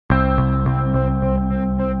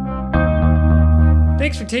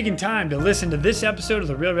Thanks for taking time to listen to this episode of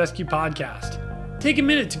the Real Rescue Podcast. Take a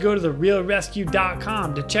minute to go to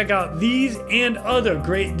therealrescue.com to check out these and other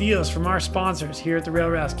great deals from our sponsors here at the Real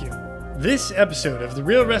Rescue. This episode of the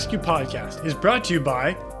Real Rescue Podcast is brought to you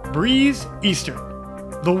by Breeze Eastern,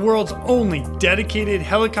 the world's only dedicated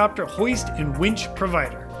helicopter hoist and winch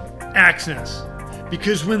provider. Axness,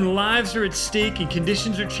 because when lives are at stake and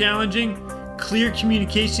conditions are challenging, clear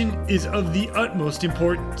communication is of the utmost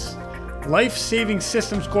importance. Life Saving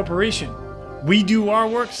Systems Corporation. We do our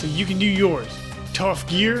work so you can do yours. Tough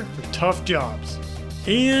gear for tough jobs.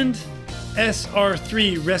 And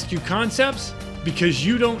SR3 Rescue Concepts, because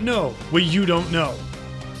you don't know what you don't know.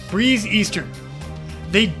 Breeze Eastern.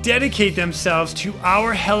 They dedicate themselves to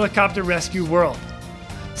our helicopter rescue world.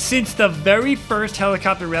 Since the very first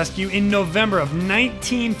helicopter rescue in November of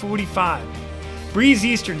 1945, Breeze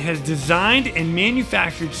Eastern has designed and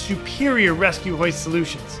manufactured superior rescue hoist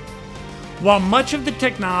solutions. While much of the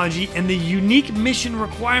technology and the unique mission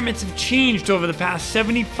requirements have changed over the past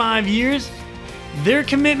 75 years, their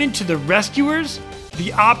commitment to the rescuers,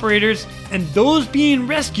 the operators, and those being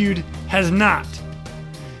rescued has not.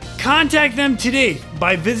 Contact them today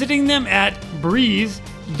by visiting them at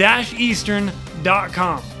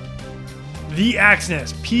breeze-eastern.com. The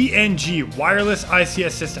Axness PNG wireless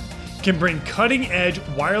ICS system can bring cutting-edge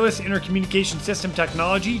wireless intercommunication system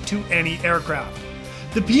technology to any aircraft.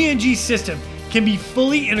 The PNG system can be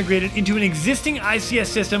fully integrated into an existing ICS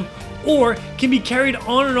system or can be carried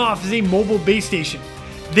on and off as a mobile base station.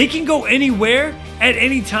 They can go anywhere at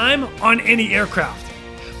any time on any aircraft.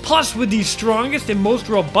 Plus, with the strongest and most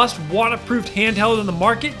robust waterproof handheld on the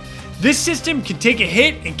market, this system can take a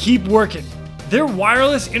hit and keep working. Their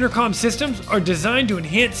wireless intercom systems are designed to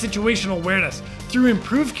enhance situational awareness through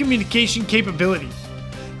improved communication capability.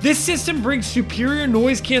 This system brings superior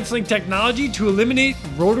noise canceling technology to eliminate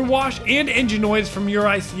rotor wash and engine noise from your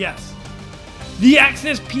ICS. The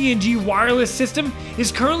Axness PNG wireless system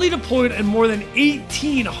is currently deployed in more than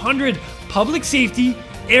 1,800 public safety,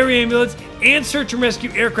 air ambulance, and search and rescue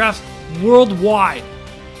aircrafts worldwide.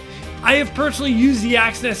 I have personally used the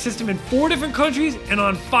Axness system in 4 different countries and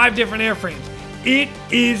on 5 different airframes. It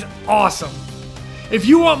is awesome. If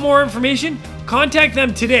you want more information, contact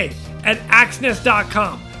them today at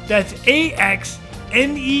axness.com. That's AXNES.com.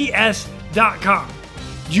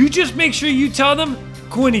 You just make sure you tell them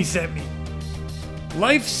Quinny sent me.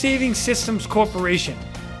 Life Saving Systems Corporation.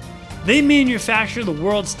 They manufacture the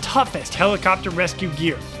world's toughest helicopter rescue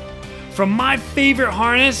gear. From my favorite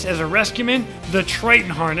harness as a rescueman, the Triton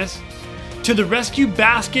harness, to the rescue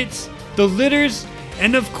baskets, the litters,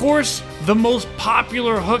 and of course, the most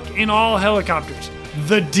popular hook in all helicopters,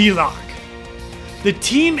 the D-Lock. The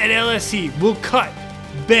team at LSC will cut,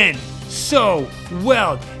 bend, sew,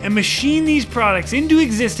 weld, and machine these products into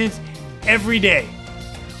existence every day.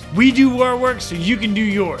 We do our work so you can do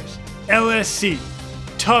yours. LSC.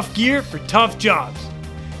 Tough gear for tough jobs.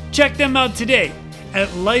 Check them out today at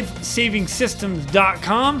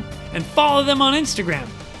lifesavingsystems.com and follow them on Instagram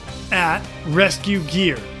at Rescue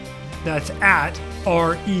Gear. That's at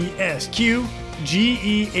RESQGEAR.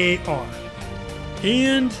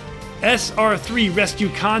 And SR3 Rescue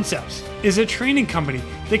Concepts is a training company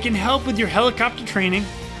that can help with your helicopter training,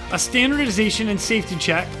 a standardization and safety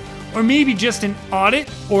check, or maybe just an audit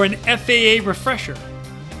or an FAA refresher.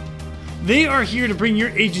 They are here to bring your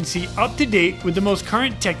agency up to date with the most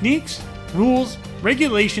current techniques, rules,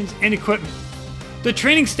 regulations, and equipment. The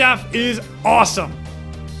training staff is awesome.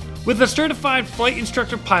 With the certified flight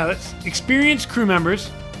instructor pilots, experienced crew members,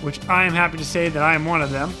 which I am happy to say that I am one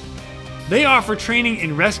of them, they offer training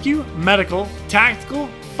in rescue, medical, tactical,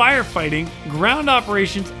 firefighting, ground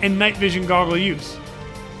operations, and night vision goggle use.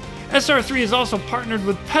 SR3 is also partnered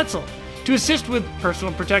with Petzl to assist with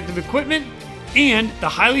personal protective equipment and the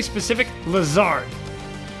highly specific Lazard.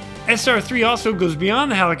 SR3 also goes beyond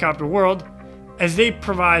the helicopter world as they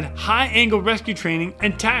provide high-angle rescue training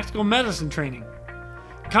and tactical medicine training.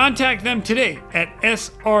 Contact them today at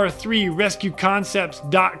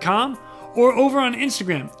sr3rescueconcepts.com or over on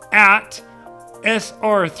Instagram at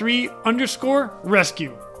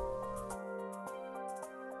sr3_rescue.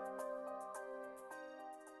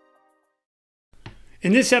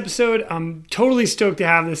 In this episode, I'm totally stoked to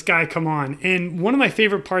have this guy come on. And one of my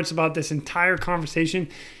favorite parts about this entire conversation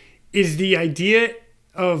is the idea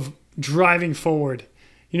of driving forward.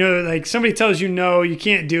 You know, like somebody tells you no, you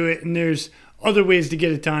can't do it, and there's other ways to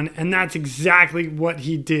get it done. And that's exactly what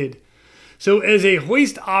he did. So as a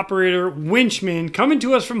hoist operator, winchman, coming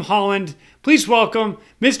to us from Holland, please welcome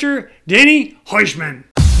Mr. Danny Huisman.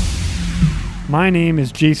 My name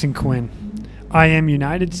is Jason Quinn. I am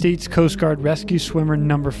United States Coast Guard Rescue Swimmer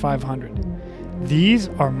number 500. These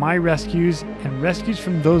are my rescues and rescues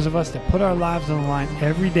from those of us that put our lives on the line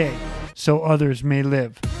every day so others may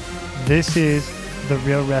live. This is the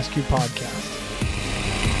Real Rescue Podcast.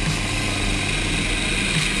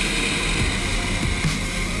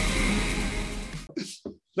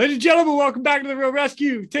 Ladies and gentlemen, welcome back to the Real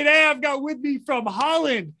Rescue. Today I've got with me from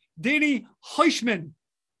Holland, Danny Huisman.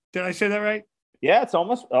 Did I say that right? Yeah, it's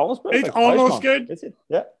almost perfect. It's almost Huisman. good. That's it.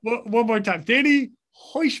 Yeah. One more time. Danny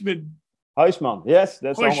Huisman. Huisman. Yes,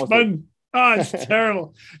 that's almost Huisman. it. Oh, it's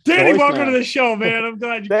terrible. Danny, welcome to Man. the show, man. I'm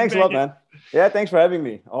glad you Thanks a lot, it. man. Yeah, thanks for having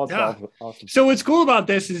me. Awesome. So what's cool about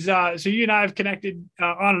this is, so you and I have connected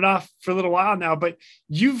on and off for a little while now, but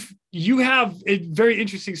you have a very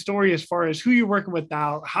interesting story as far as who you're working with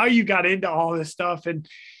now, how you got into all this stuff, and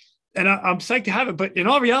I'm psyched to have it. But in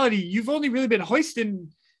all reality, you've only really been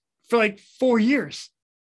hoisting for like 4 years.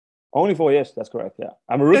 Only 4 years. That's correct. Yeah,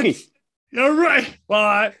 I'm a rookie. You're right.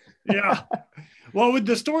 Well, yeah. Well, with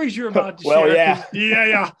the stories you're about to well, share,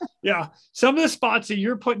 yeah. Some of the spots that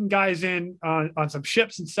you're putting guys in on some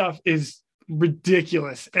ships and stuff is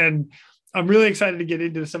ridiculous, and I'm really excited to get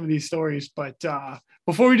into some of these stories. But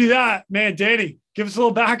before we do that, man, Danny, give us a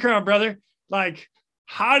little background, brother. Like,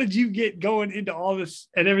 how did you get going into all this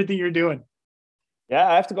and everything you're doing? Yeah,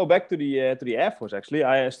 I have to go back to the Air Force. Actually,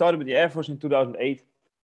 I started with the Air Force in 2008,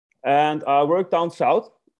 and I worked down south,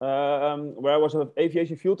 where I was an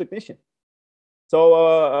aviation fuel technician.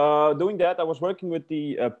 So doing that, I was working with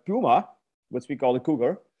the Puma, which we call the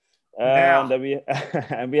Cougar, and we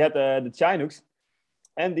had the Chinooks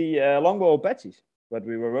and the Longbow Apaches, but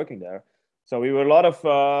we were working there. So we were a lot of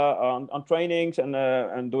on trainings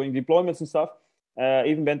and doing deployments and stuff.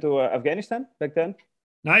 Even been to Afghanistan back then.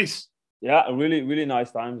 Nice. Yeah, a really, really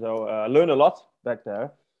nice time. So I learned a lot back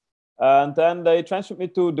there. And then they transferred me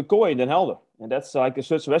to the Kooi in Den Helder, and that's like a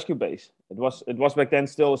search and rescue base. It was back then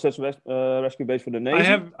still a search and rescue base for the Navy.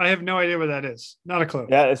 I have no idea where that is. Not a clue.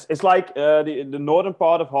 Yeah, it's like the northern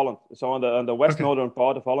part of Holland. So on the west northern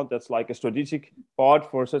part of Holland, that's like a strategic part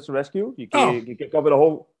for search and rescue. You can cover the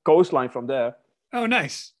whole coastline from there. Oh,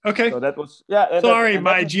 nice. Okay. So that was Sorry,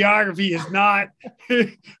 my geography is not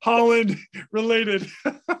Holland related.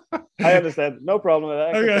 I understand. No problem.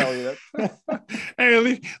 I can tell you that. Hey,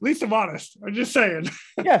 at least I'm honest. I'm just saying.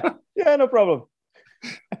 Yeah, no problem.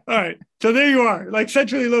 All right. So there you are, like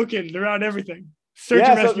centrally located around everything. Search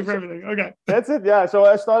and rescue for everything. Okay. That's it. Yeah. So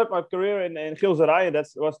I started my career in Gilserijen. That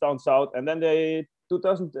was down south. And then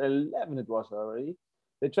 2011 it was already,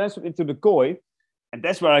 they transferred into the Kooi. And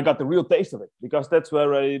that's where I got the real taste of it, because that's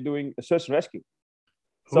where I'm doing a search and rescue.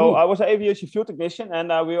 So I was an aviation fuel technician, and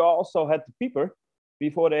we also had the peeper.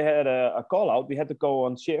 Before they had a call out, we had to go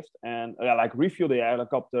on shift and like refuel the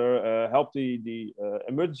helicopter, help the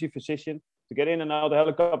emergency physician to get in and out of the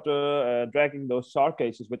helicopter, dragging those SAR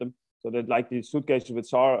cases with them. So that like the suitcases with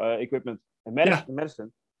SAR equipment and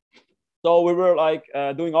medicine. So we were like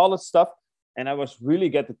doing all that stuff, and I was really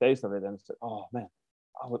get the taste of it. And I said, oh man,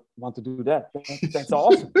 I would want to do that. That's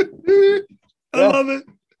awesome. I love it.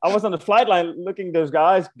 I was on the flight line looking at those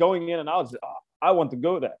guys going in and out. I said, oh, I want to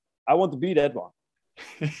go there. I want to be that one.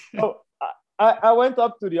 So I went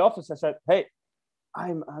up to the office. I said, hey,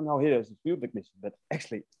 I'm now here as a field technician, but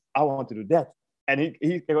actually I want to do that. And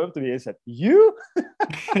he came up to me and said, you?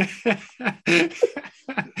 Me?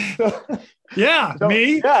 Yeah, damn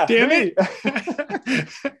me. it.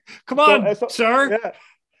 Come on, sir.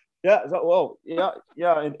 Yeah. So,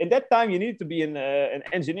 In that time, you need to be an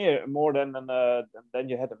engineer more than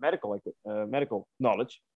you had a medical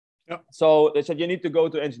knowledge. Yep. So they said you need to go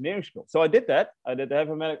to engineering school. So I did that. I did have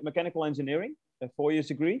a mechanical engineering, a 4 years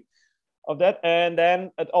degree of that. And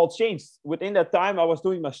then it all changed. Within that time, I was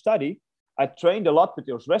doing my study. I trained a lot with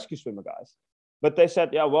those rescue swimmer guys. But they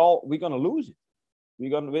said, yeah, well, we're going to lose it.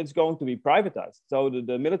 It's going to be privatized. So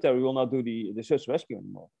the military will not do the search and rescue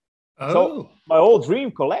anymore. Oh. So my whole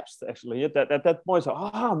dream collapsed, actually. At that point,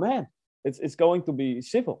 so, man, it's going to be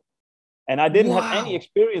civil. And I didn't have any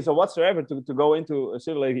experience or whatsoever to go into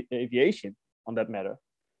civil aviation on that matter.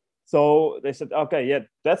 So they said, okay, yeah,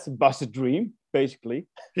 that's a busted dream, basically.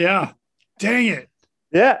 Yeah. Dang it.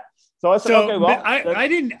 Yeah. So I said, okay, well. I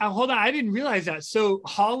didn't realize that. So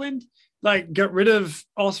Holland, like, got rid of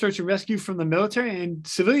all search and rescue from the military and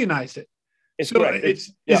civilianized it. It's correct.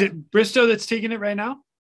 Is it Bristow that's taking it right now?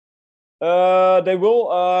 They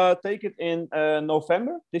will take it in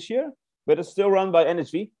November this year, but it's still run by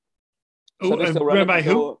NHV. So run by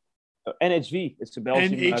who? NHV. It's a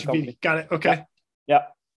Belgian company. Got it. Okay. Yeah.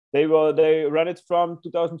 They run it from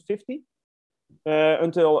 2015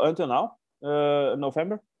 until now,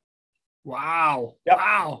 November. Wow. Yeah.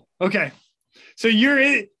 Wow. Okay. So you're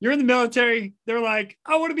in the military. They're like,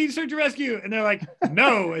 I want to be search and rescue, and they're like,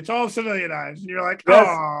 no, it's all civilianized. And you're like,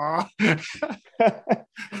 oh.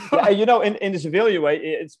 Yeah, you know, in the civilian way,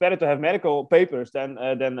 it's better to have medical papers than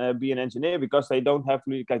be an engineer, because they don't have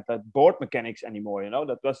really like that board mechanics anymore. You know,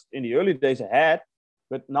 that was in the early days ahead,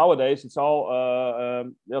 but nowadays it's all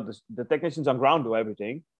the technicians on ground do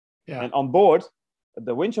everything, and on board,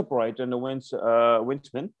 the winch operator and the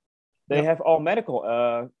winchman, they have all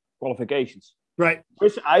medical qualifications. Right.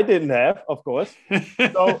 Which I didn't have, of course.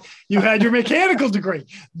 So you had your mechanical degree.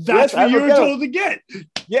 That's what you were told to get.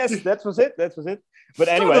 Yes, that was it. But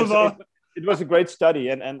anyway, it was a great study,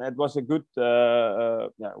 and it was a good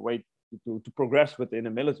way to progress within the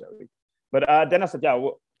military. But then I said,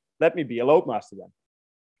 let me be a loadmaster then.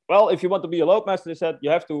 Well, if you want to be a loadmaster, they said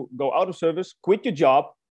you have to go out of service, quit your job,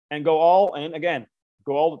 and go all in again.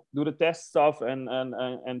 Go all do the test stuff and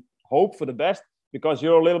hope for the best, because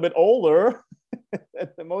you're a little bit older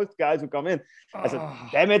than most guys who come in. I said,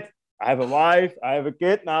 damn it, I have a wife, I have a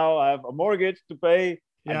kid now, I have a mortgage to pay.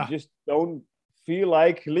 I just don't feel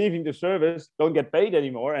like leaving the service, don't get paid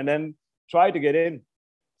anymore, and then try to get in.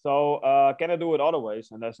 So can I do it other ways?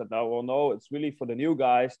 And I said, no, it's really for the new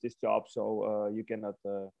guys, this job. So you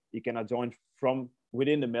cannot join from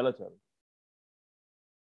within the military.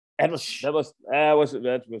 And that was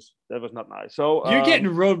not nice. So you're getting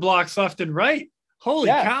roadblocks left and right. Holy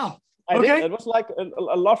cow! I did. It was like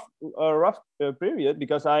a rough period,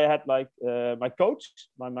 because I had like my coach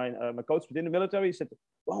within the military said,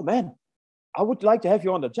 "Oh man, I would like to have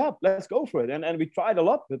you on the job. Let's go for it." And we tried a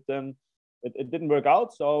lot, but it didn't work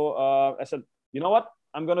out. So I said, you know what?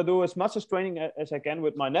 I'm gonna do as much as training as I can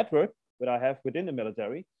with my network that I have within the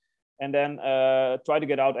military, and then try to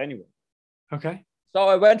get out anyway. Okay. So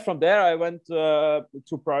I went from there. I went to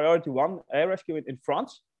Priority 1 Air Rescue in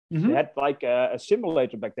France. Mm-hmm. They had like a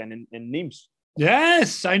simulator back then in Nimes.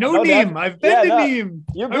 Yes, I know Nimes. I've been to Nimes.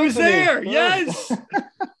 I was there. Yes.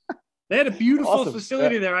 They had a beautiful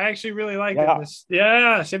facility there. I actually really liked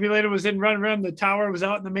it. Simulator was in Run. The tower was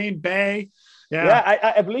out in the main bay.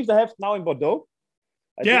 Yeah, I believe they have it now in Bordeaux.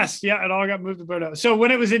 It all got moved to Bordeaux. So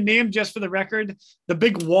when it was in Nimes, just for the record, the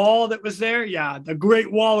big wall that was there, the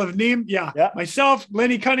Great Wall of Nimes, myself,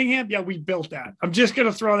 Lenny Cunningham, we built that. I'm just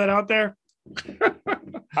going to throw that out there.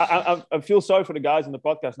 I feel sorry for the guys in the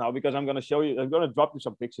podcast now, because I'm going to show you, I'm going to drop you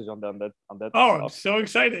some pictures on that. I'm so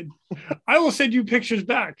excited. I will send you pictures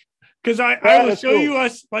back, because I will show you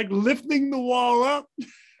us like lifting the wall up.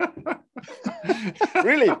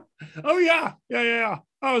 Really? Oh, yeah.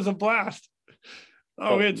 That was a blast.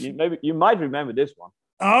 Maybe you might remember this one.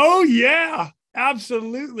 Oh yeah,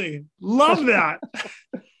 absolutely, love that.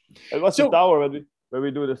 It was the tower where we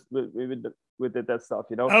do this. We did that stuff,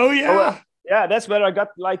 you know. Oh yeah, that's where I got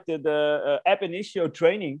like the ab initio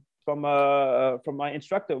training from my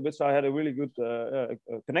instructor, which I had a really good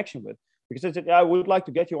connection with, because I said, I would like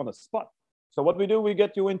to get you on the spot. So what we do, we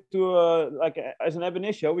get you into as an ab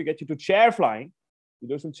initio, we get you to chair flying. We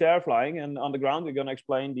do some chair flying, and on the ground, we're going to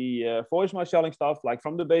explain the voice marshalling stuff, like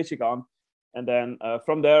from the basic on. And then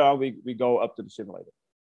from there on, we go up to the simulator.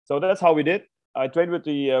 So that's how we did. I trained with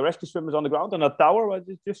the rescue swimmers on the ground on that tower I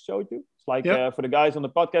just showed you. It's like, for the guys on the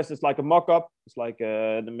podcast, it's like a mock-up. It's like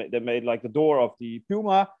they made like the door of the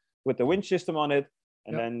Puma with the winch system on it.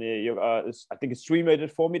 And then I think it's 3 meters,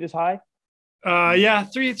 4 meters high.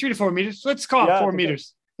 3 to 4 meters. Let's call it 4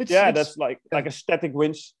 meters. That's like a static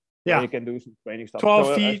winch. Yeah, you can do some training stuff.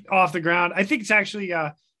 12 feet off the ground. I think it's actually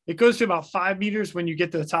it goes to about 5 meters when you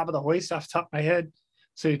get to the top of the hoist, off the top of my head.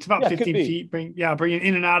 So it's about 15 feet. Bringing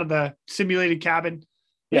in and out of the simulated cabin.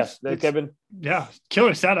 Yes, the cabin. Yeah,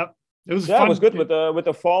 killer setup. It was fun. It was good with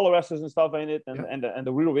the fall arresters and stuff in it, and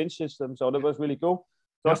the rear winch system. So that was really cool.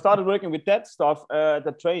 So I started working with that stuff at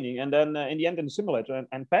the training, and then in the end in the simulator,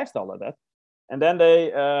 and passed all of that. And then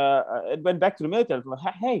it went back to the military.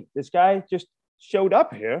 Like, hey, this guy just showed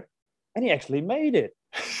up here, and he actually made it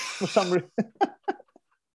for some reason.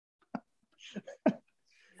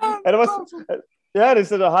 And it was,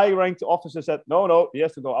 this is a high-ranked officer said, no, he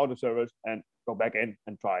has to go out of service and go back in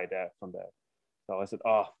and try it from there. So I said,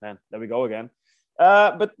 oh man, there we go again.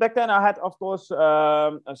 But back then I had, of course,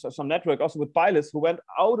 some network also with pilots who went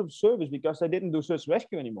out of service because they didn't do search and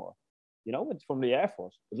rescue anymore. You know, it's from the Air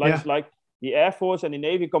Force. It's like the Air Force and the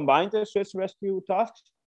Navy combined their search and rescue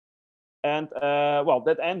tasks. And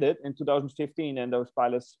that ended in 2015, and those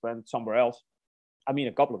pilots went somewhere else. I mean,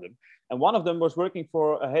 a couple of them. And one of them was working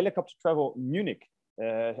for a helicopter travel Munich,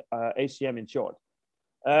 ACM in short.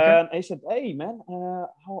 And he said, hey, man,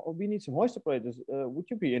 we need some hoist operators. Would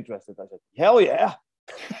you be interested? I said, hell yeah.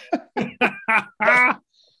 Of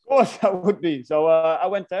course I would be. So I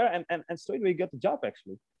went there and straight away got the job,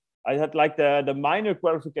 actually. I had like the minor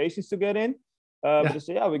qualifications to get in. But they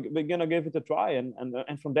said, yeah, we're going to give it a try.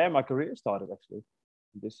 And from there, my career started, actually.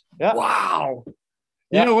 Wow.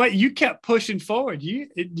 You know what? You kept pushing forward. You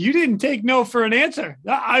didn't take no for an answer.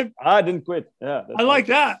 I didn't quit. Yeah. I like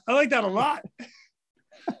that. I like that a lot.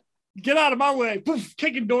 Get out of my way. Poof,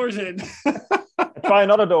 kicking doors in. Try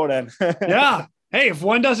another door then. Yeah. Hey, if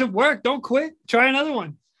one doesn't work, don't quit. Try another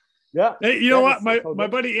one. Yeah. Hey, you know what? My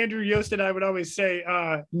buddy Andrew Yost and I would always say,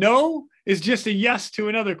 no is just a yes to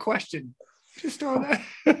another question. Just throw that.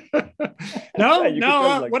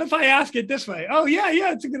 No. What if I ask it this way? Oh,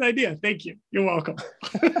 yeah, it's a good idea. Thank you. You're welcome.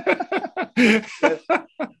 Yes.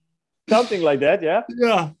 Something like that, yeah.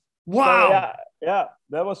 Yeah. Wow. So,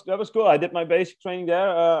 that was cool. I did my basic training there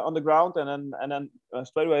on the ground, and then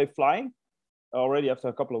straight away flying already after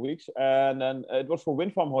a couple of weeks, and then it was for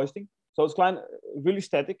wind farm hoisting. So it's really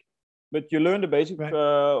static, but you learn the basics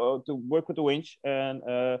to work with the winch and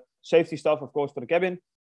safety stuff, of course, for the cabin,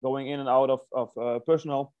 going in and out of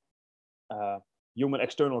personnel, human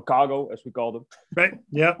external cargo, as we call them. Right.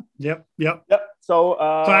 Yep. So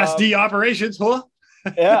Class D operations, huh?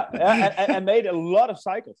 and made a lot of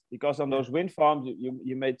cycles, because on those wind farms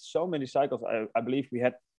you made so many cycles. I believe we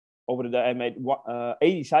had over the day I made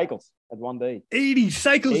 80 cycles at one day. 80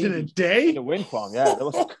 cycles in a day? In a wind farm, yeah. That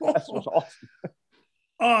was awesome.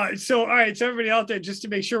 So all right, so everybody out there, just to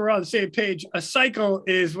make sure we're on the same page, a cycle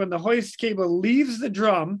is when the hoist cable leaves the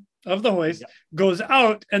drum of the hoist, goes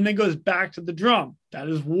out, and then goes back to the drum. That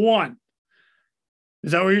is one.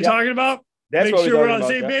 Is that what you're talking about? That's make sure we're on the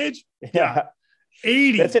same page. Yeah.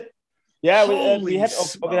 80. That's it. Yeah, we had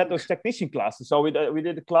those technician classes. So we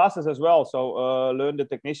did the classes as well. So learn the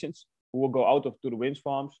technicians who will go out to the wind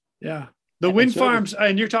farms. Yeah. The wind farms,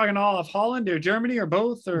 and you're talking all of Holland or Germany or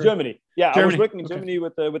both? Or Germany. Yeah, Germany. I was working in Germany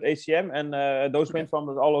with ACM, and those wind farms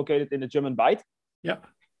are all located in the German Bight. Yeah.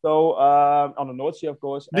 So on the North Sea, of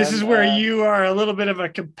course. This is where you are a little bit of a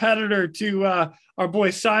competitor to our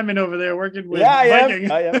boy Simon over there working with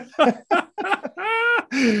Viking. I am.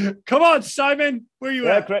 Come on, Simon. Where you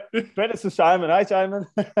at? Credits to Simon. Hi, Simon.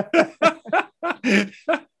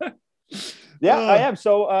 I am.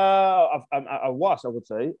 So I would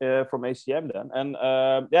say, from ACM then. And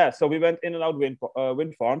so we went in and out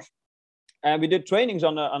wind farms. And we did trainings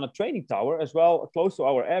on a training tower as well, close to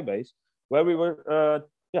our airbase, where we were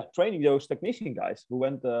training those technician guys who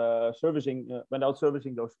went out servicing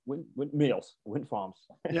those wind farms.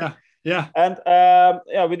 Yeah. And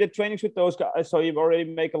we did trainings with those guys. So you already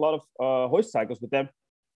make a lot of hoist cycles with them.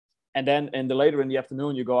 And then later in the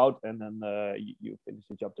afternoon, you go out and then you finish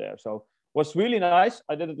the job there. So it was really nice.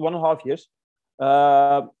 I did it 1.5 years.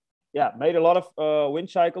 Made a lot of wind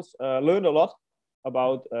cycles, learned a lot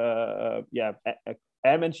about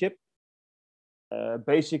airmanship,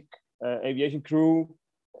 basic aviation crew,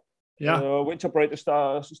 winch operator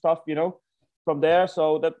stuff, from there.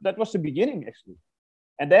 So that was the beginning, actually.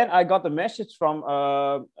 And then I got the message from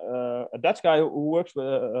a Dutch guy who works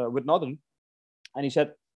with Northern, and he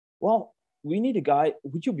said, well, we need a guy.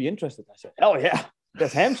 Would you be interested? I said, hell yeah,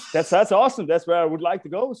 that's him. That's awesome. That's where I would like to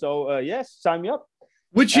go. So yes, sign me up.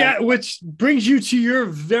 Which brings you to your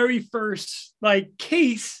very first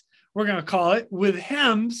case, we're gonna call it, with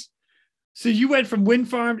HEMS. So you went from wind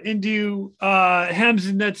farm into HEMS,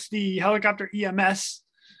 and that's the helicopter EMS.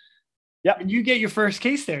 Yeah, and you get your first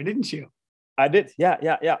case there, didn't you? I did. Yeah.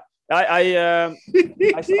 I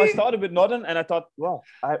started with Northern, and I thought, well,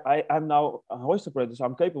 I'm now a hoist operator, so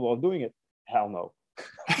I'm capable of doing it. Hell no.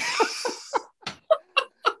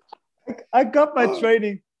 I got my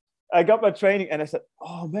training, and I said,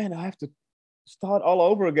 oh man, I have to start all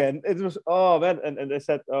over again. It was, oh man, and they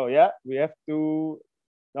said, oh yeah, we have to.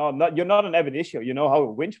 No, you're not an ab initio. You know how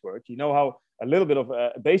a winch works. You know how a little bit of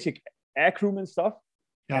basic air crewman stuff.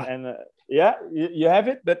 Yeah. You have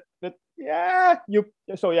it, but you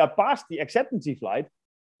passed the acceptance flight,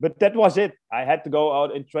 but that was it. I had to go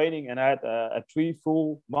out in training, and I had 3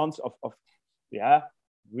 full months of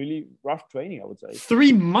really rough training, I would say.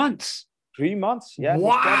 3 months. 3 months. Yeah.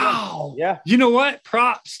 Wow. Yeah. You know what?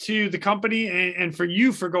 Props to the company and for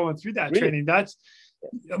you for going through that training. That's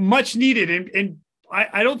much needed. And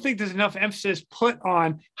I don't think there's enough emphasis put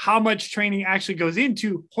on how much training actually goes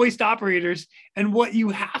into hoist operators and what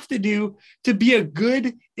you have to do to be a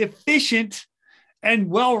good, efficient, and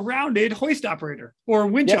well-rounded hoist operator or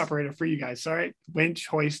winch operator for you guys. All right. Winch,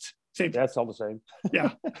 hoist, same. That's all the same.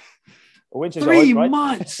 Yeah. Winch is 3 hoist, right?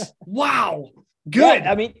 months. Good.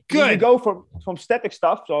 Yeah, I mean, good. You go from static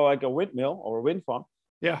stuff, so like a windmill or a wind farm.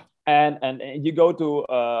 Yeah. and you go to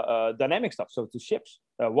dynamic stuff, so to ships,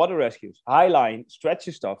 water rescues, high line,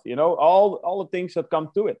 stretcher stuff, all the things that come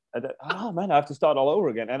to it. And oh man, I have to start all over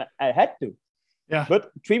again, and I had to. Yeah.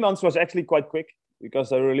 But 3 months was actually quite quick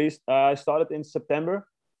because I started in September,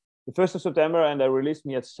 the 1st of September, and they released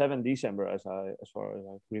me at 7 December, as far as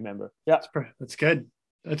I remember. Yeah, that's good.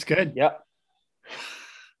 That's good. Yeah.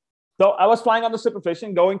 So I was flying under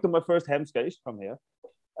supervision, going to my first HAMS case from here.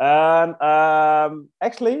 And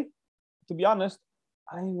actually, to be honest,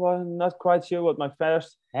 I was not quite sure what my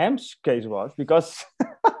first HAMS case was, because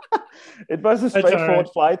it was a straightforward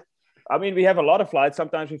flight. I mean, we have a lot of flights.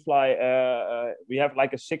 Sometimes we fly, we have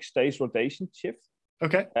like a 6 days rotation shift.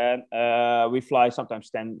 Okay. And we fly sometimes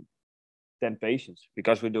 10 patients,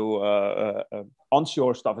 because we do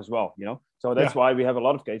onshore stuff as well, So that's why we have a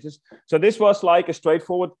lot of cases. So this was like a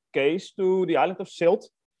straightforward case to the island of Sylt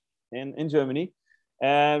in Germany.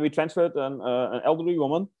 And we transferred an elderly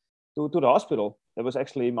woman to the hospital. That was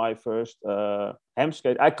actually my first HAMS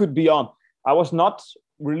case I could be on. I was not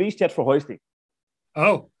released yet for hoisting.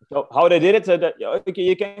 Oh. So how they did it, said that, okay,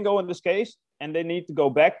 you can go in this case, and they need to go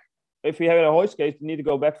back. If we have a hoist case, they need to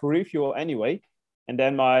go back for refuel anyway. And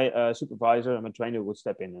then my supervisor and my trainer would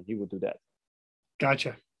step in, and he would do that.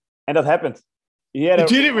 Gotcha. And that happened.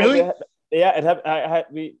 Did it really? Yeah, it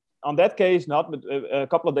happened. On that case, not, but a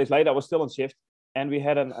couple of days later, I was still on shift, and we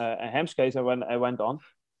had a HAMS case. I went on,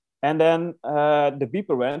 and then the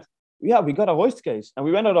beeper went. Yeah, we got a hoist case, and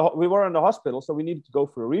we were in the hospital, so we needed to go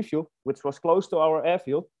for a refuel, which was close to our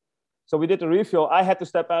airfield. So we did the refuel. I had to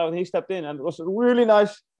step out, and he stepped in, and it was a really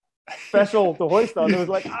nice vessel to hoist on. It was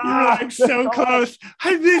like, you're like so close.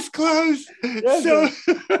 I'm this close. Yes, so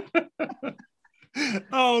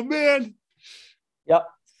oh man. Yeah.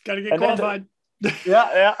 Gotta get qualified.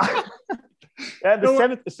 Yeah. Yeah, the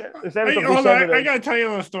 7th of December. I gotta tell you a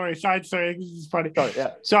little story. Side story. This is funny. Sorry,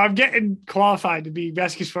 yeah. So I'm getting qualified to be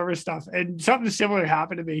rescue swimmer stuff, and something similar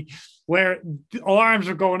happened to me where the alarms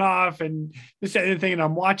are going off and this and thing, and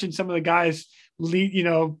I'm watching some of the guys lead,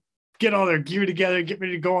 get all their gear together, get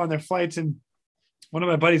ready to go on their flights. And one of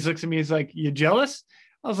my buddies looks at me, he's like, "You jealous?"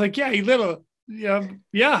 I was like, "Yeah, you little, yeah."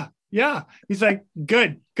 He's like,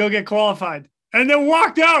 "Good, go get qualified." And then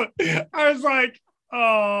walked out. I was like,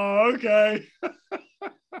 "Oh, okay."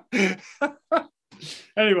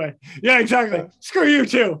 Anyway, yeah, exactly. Screw you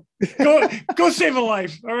too. Go save a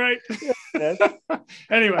life. All right. Yes.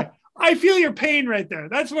 Anyway, I feel your pain right there.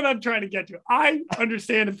 That's what I'm trying to get to. I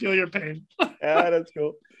understand and feel your pain. Yeah, that's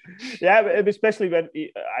cool. Yeah, especially when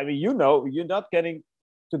you're not getting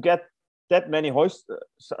to get that many hoist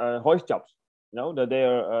jobs.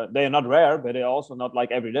 That they are not rare, but they're also not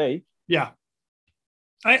like every day. Yeah.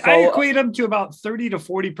 I equate them to about 30 to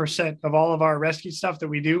 40% of all of our rescue stuff that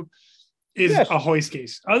we do is a hoist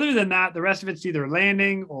case. Other than that, the rest of it's either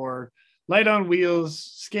landing or light on wheels,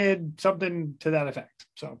 skid, something to that effect.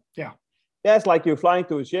 So, yeah. Yeah, it's like you're flying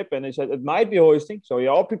to a ship and they said it might be hoisting. So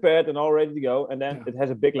you're all prepared and all ready to go. And then it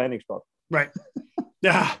has a big landing spot. Right.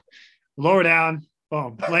 Yeah. Lower down,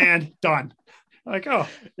 boom, land, done. Like, oh,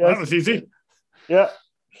 that was easy. Yeah.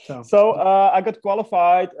 So I got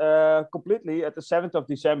qualified completely at the 7th of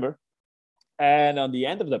December. And on the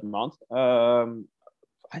end of that month,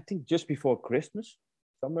 I think just before Christmas,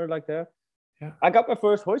 somewhere like that, I got my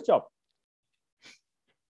first hoist job.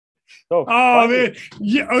 So, man.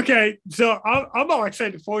 Yeah, okay. So I'm all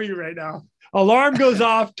excited for you right now. Alarm goes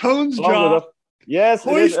off, tones drop. Yes.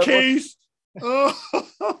 Hoist case. Oh,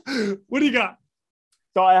 what do you got?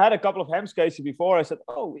 So I had a couple of HAMS cases before. I said,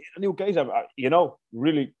 "Oh, a new case. I'm,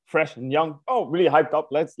 really fresh and young. Oh, really hyped up.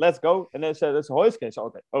 Let's go." And they said, "It's a hoist case."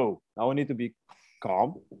 Okay. Oh, now I need to be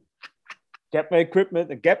calm, get my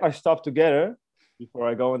equipment, and get my stuff together before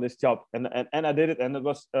I go on this job. And I did it, and it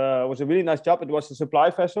was a really nice job. It was a supply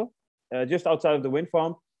vessel just outside of the wind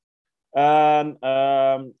farm, and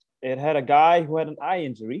it had a guy who had an eye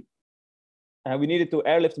injury, and we needed to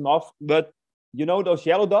airlift him off, but. Those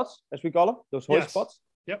yellow dots, as we call them, those hoist spots?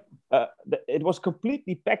 Yep. It was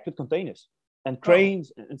completely packed with containers and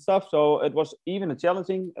cranes and stuff. So it was even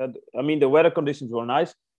challenging. The weather conditions were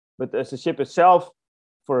nice, but as the ship itself,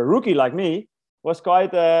 for a rookie like me, was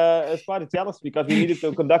quite a challenge because we needed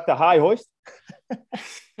to conduct a high hoist.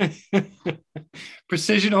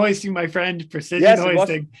 Precision hoisting, my friend. Precision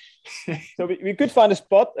hoisting. So we could find a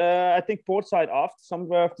spot, I think portside aft,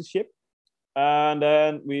 somewhere of the ship. And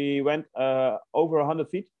then we went over 100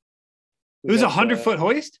 feet. It was a 100-foot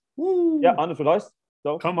hoist? Woo. Yeah, 100-foot hoist.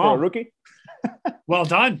 So come on, for a rookie. Well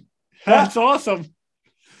done. That's awesome.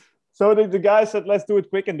 So the guy said, let's do it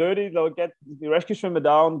quick and dirty. They'll get the rescue swimmer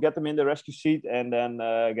down, get them in the rescue seat, and then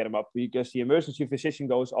get them up. Because the emergency physician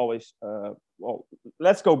goes always, well,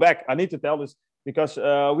 let's go back. I need to tell this because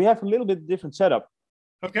we have a little bit different setup.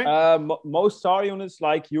 Okay. Most SAR units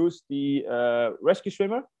use the rescue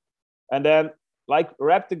swimmer and then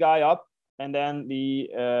wrap the guy up and then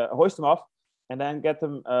hoist them off and then get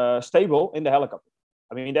them stable in the helicopter.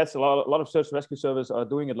 I mean, that's a lot of search and rescue services are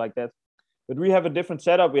doing it like that. But we have a different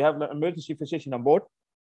setup. We have an emergency physician on board.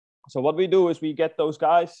 So what we do is we get those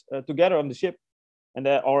guys together on the ship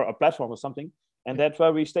or a platform or something. And that's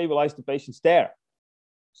where we stabilize the patients there.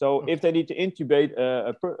 So if they need to intubate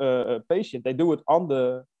a patient, they do it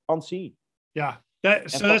on scene. Yeah.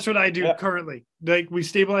 That's what I do currently. Like we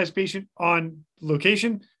stabilize patient on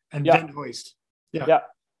location and then hoist. Yeah. Yeah.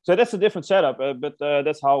 So that's a different setup, but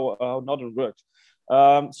that's how Northern works.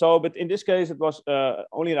 But in this case, it was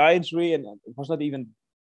only an eye injury and it was not even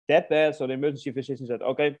that bad. So the emergency physician said,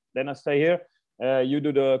 okay, then I stay here. You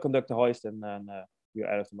do the conductor hoist and then you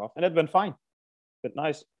add them off. And it went fine. But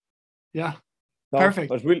nice. Yeah. So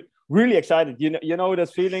perfect. I was really, really excited. You know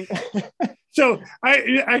that feeling? So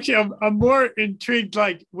I'm more intrigued,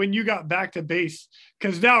 like when you got back to base,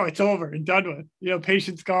 because now it's over and done with.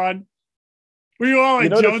 Patient's gone. Were you all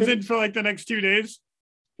jonesing for like the next 2 days?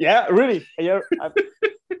 Yeah, really.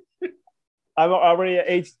 I'm already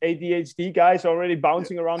an ADHD guy, so already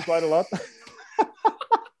bouncing around quite a lot.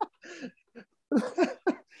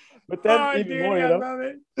 But then even more, I love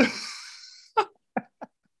it.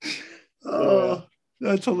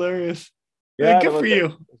 That's hilarious. Yeah, good for you.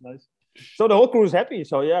 That's nice. So the whole crew is happy.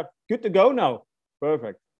 So yeah, good to go now.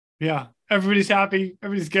 Perfect. Yeah, everybody's happy.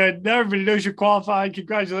 Everybody's good. Now everybody knows you're qualified.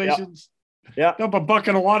 Congratulations. Yeah. Dump a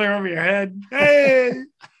bucket of water over your head. Hey.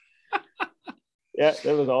 Yeah,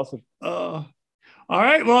 that was awesome. All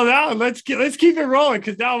right. Well, now let's keep it rolling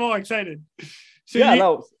because now I'm all excited. So you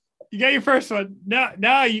got your first one.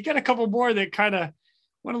 Now you got a couple more that kind of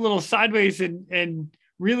went a little sideways and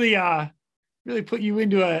really put you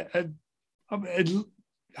into a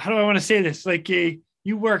how do I want to say this? Like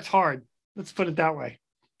you worked hard. Let's put it that way.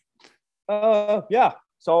 Yeah.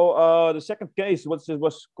 So the second case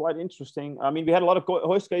was quite interesting. I mean, we had a lot of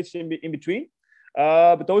hoist cases in between,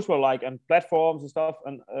 but those were like on platforms and stuff,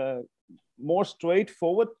 and more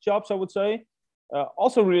straightforward jobs, I would say.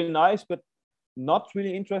 Also really nice, but not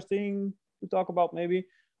really interesting to talk about, maybe.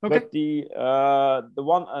 Okay. But the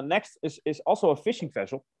one next is also a fishing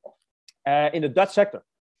vessel in the Dutch sector.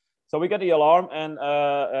 So we got the alarm, and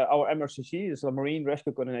our MRCC, is a Marine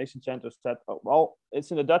Rescue Coordination Center, said, oh, well,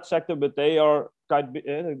 it's in the Dutch sector, but they are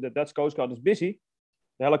the Dutch Coast Guard is busy.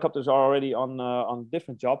 The helicopters are already on a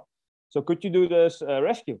different job. So could you do this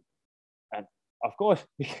rescue? And of course,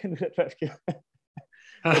 we can do that rescue.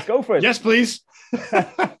 Let's go for it. Yes, please.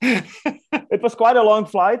 It was quite a long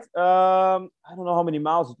flight. I don't know how many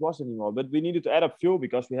miles it was anymore, but we needed to add up fuel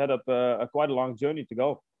because we had quite a long journey to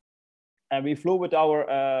go. And we flew with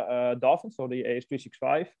our Dolphin, so the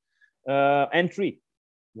AS365, and 3.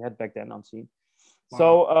 We had back then on scene. Wow.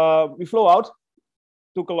 So we flew out,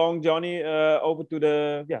 took a long journey over to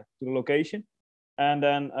the location, and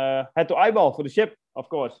then had to eyeball for the ship, of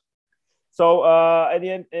course. So at the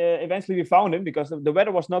end, eventually we found him because the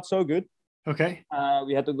weather was not so good. Okay.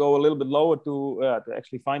 We had to go a little bit lower to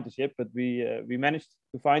actually find the ship, but we managed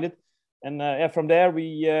to find it, and from there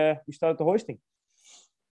we started the hoisting.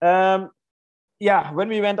 When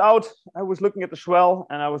we went out, I was looking at the swell,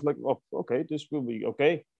 and I was like, "Oh, okay, this will be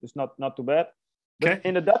okay. It's not too bad." But okay.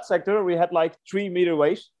 In the Dutch sector, we had like 3 meter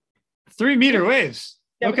waves. 3 meter waves.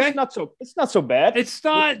 Yeah, okay. It's not so bad. It's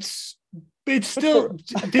not. It's still.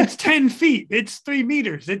 It's 10 feet. It's 3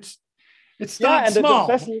 meters. It's not small.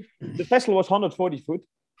 The vessel was 140 foot.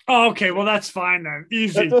 Oh, okay. Well, that's fine then.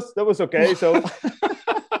 Easy. That was okay. So.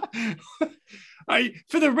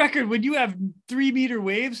 For the record, when you have 3 meter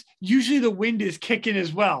waves, usually the wind is kicking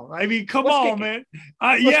as well. I mean, come on, man.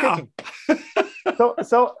 Yeah.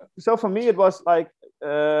 So for me, it was like,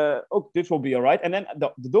 this will be all right. And then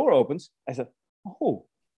the door opens. I said, oh,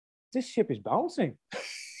 this ship is bouncing.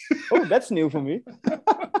 Oh, that's new for me.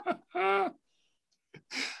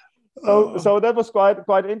 So that was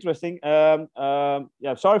quite interesting.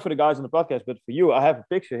 Sorry for the guys on the podcast, but for you, I have a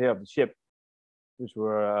picture here of the ship. Which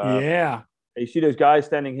were you see those guys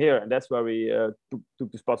standing here, and that's where we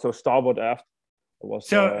took the spot. So starboard aft was.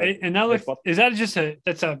 So and that looks, is that just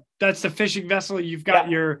that's the fishing vessel? You've got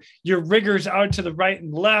your riggers out to the right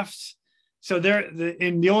and left. So the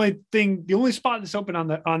only spot that's open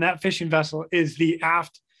on that fishing vessel is the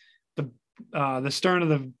aft, the stern of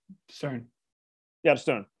the stern. Yeah, the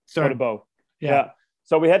stern. Or the bow. Yeah.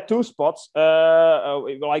 So we had two spots.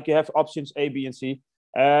 Like you have options A, B, and C.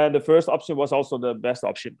 And the first option was also the best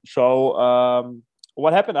option. So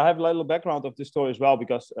what happened? I have a little background of this story as well,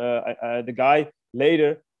 because the guy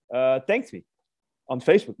later thanked me on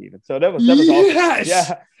Facebook even. So that was awesome. Yeah.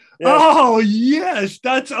 Yes. Oh yes,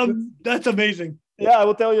 that's amazing. Yeah, I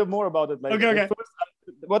will tell you more about it later. Okay. First,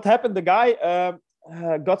 what happened? The guy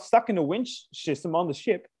got stuck in the winch system on the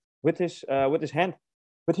ship with his hand,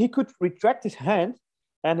 but he could retract his hand,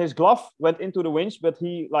 and his glove went into the winch. But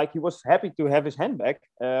he was happy to have his hand back,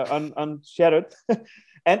 unshattered.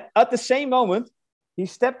 And at the same moment, he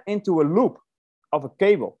stepped into a loop of a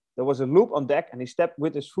cable. There was a loop on deck, and he stepped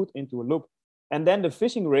with his foot into a loop. And then the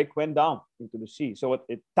fishing rig went down into the sea. So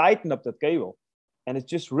it tightened up that cable, and it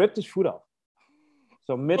just ripped his foot off.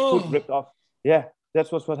 So mid-foot ripped off. Yeah,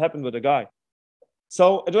 that's what happened with the guy.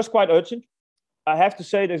 So it was quite urgent. I have to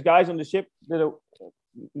say, these guys on the ship did a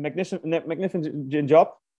magnificent job.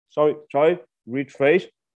 Sorry, rephrase.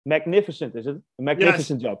 Magnificent, is it? A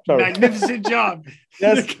magnificent job. Sorry. Magnificent job.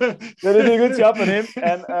 Yes, they did a good job on him.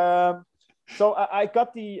 And so I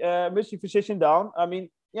got the emergency physician down. I mean,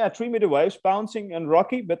 3 meter waves, bouncing and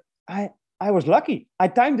rocky, but I was lucky. I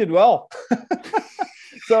timed it well.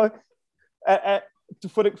 So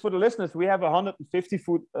for the listeners, we have 150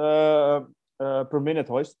 foot per minute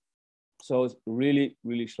hoist. So it's really,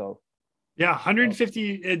 really slow. Yeah,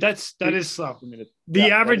 150. That is slow.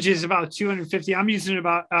 The average is about 250. I'm using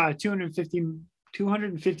about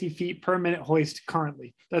 250 feet per minute hoist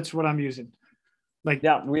currently. That's what I'm using. We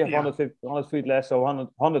have 100 feet less, so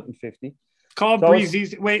 150. Call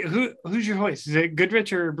Breeze. Wait, who's your hoist? Is it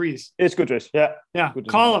Goodrich or Breeze? It's Goodrich. Yeah. Goodrich.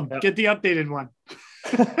 Call him. Yeah. Get the updated one.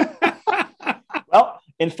 Well,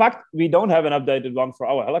 in fact, we don't have an updated one for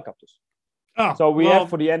our helicopters. Oh, so we have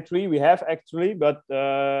for the N3, we have actually, but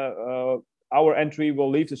our N3 will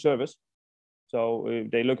leave the service. So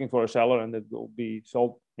they're looking for a seller, and it will be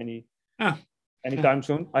sold anytime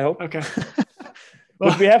soon, I hope. Okay.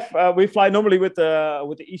 But we fly normally with the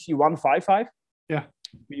EC155. Yeah.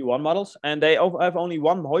 V1 models, and they have only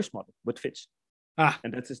one hoist model with Fitch.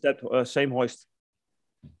 And that is that same hoist.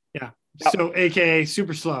 Yeah. So AKA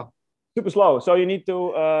super slow. Super slow. So you need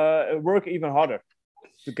to work even harder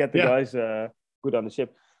to get the guys good on the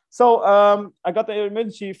ship. So I got the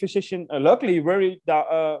emergency physician, luckily very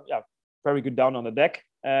good down on the deck.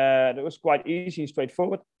 It was quite easy and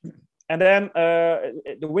straightforward. And then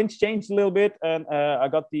the winds changed a little bit, and I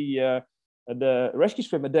got the rescue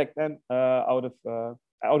swimmer deck then out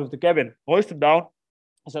of the cabin, hoisted down.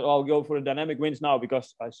 I said, I'll go for the dynamic winds now,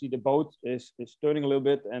 because I see the boat is turning a little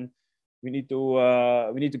bit, and we need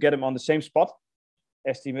to get him on the same spot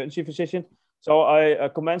as the emergency physician. So I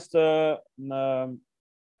commenced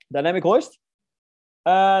dynamic hoist,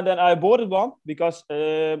 and then I boarded one, because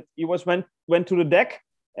he went to the deck,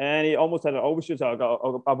 and he almost had an overshoot.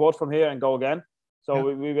 So I board from here and go again.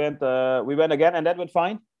 So we went again, and that went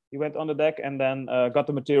fine. He went on the deck, and then got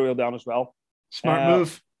the material down as well. Smart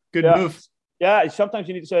move. Good move. Yeah, sometimes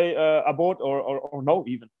you need to say abort or no,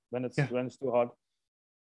 even when it's too hard.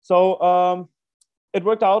 So it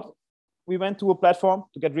worked out. We went to a platform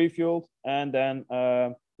to get refueled, and then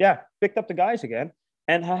picked up the guys again.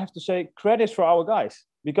 And I have to say credits for our guys,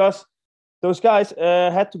 because those guys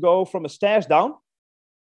had to go from the stairs down,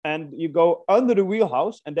 and you go under the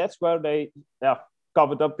wheelhouse, and that's where they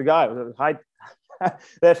covered up the guy.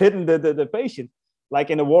 They've hidden the patient,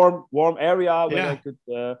 like in a warm area where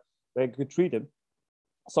they could treat him.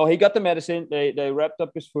 So he got the medicine. They wrapped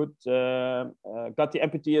up his foot, got the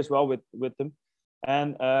amputee as well with them,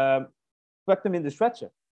 and packed him in the stretcher.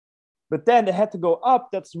 But then they had to go up.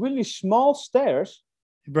 That's really small stairs,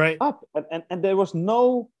 right up, and there was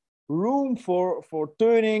no room for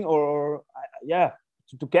turning or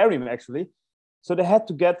to carry him actually. So they had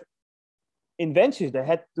to get inventions. They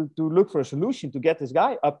had to look for a solution to get this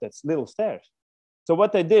guy up that little stairs. So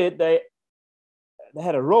what they did, they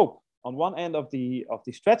had a rope on one end of the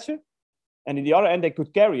stretcher, and in the other end they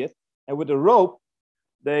could carry it. And with the rope,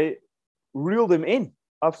 they reeled him in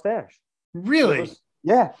upstairs. Really?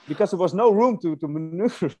 Because there was no room to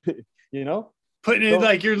maneuver. Putting it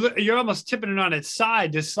like you're almost tipping it on its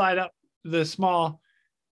side to slide up the small.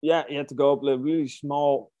 Yeah, you had to go up the really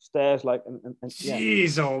small stairs,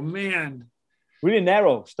 Jeez, oh man. Really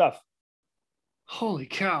narrow stuff. Holy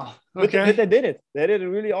cow. Okay. But they did it. They did a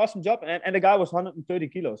really awesome job. And the guy was 130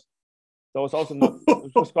 kilos. So it was also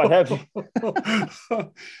it was quite heavy.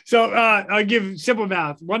 So I'll give simple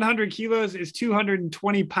math. 100 kilos is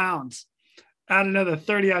 220 pounds. Add another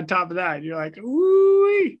 30 on top of that. You're like,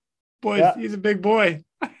 ooh, boy, he's a big boy.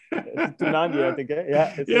 It's 290, I think.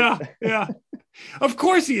 Yeah. Yeah. Of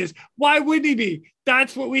course he is. Why wouldn't he be?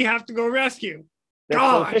 That's what we have to go rescue.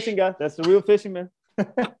 That's the fishing guy. That's the real fisherman.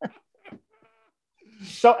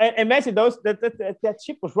 So imagine that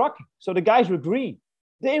ship was rocking. So the guys were green.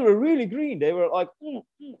 They were really green. They were like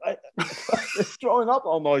throwing up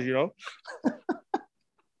almost, you know.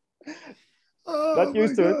 Not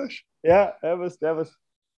used to it. Yeah, that was.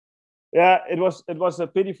 Yeah, it was a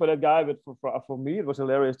pity for that guy, but for me, it was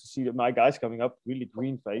hilarious to see that my guys coming up, really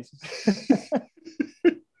green faces.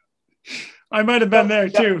 I might have been there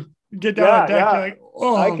too. Get down on deck, you're like,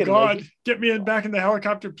 oh God, get me back in the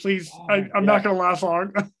helicopter, please. I'm not going to last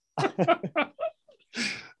long.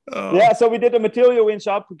 Yeah, so we did the material winch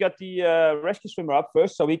up. We got the rescue swimmer up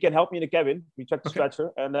first, so he can help me in the cabin. We check the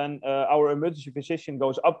stretcher, and then our emergency physician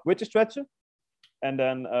goes up with the stretcher, and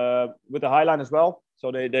then with the highline as well.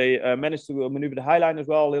 So they managed to maneuver the highline as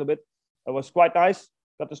well a little bit. It was quite nice.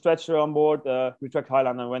 Got the stretcher on board. We tracked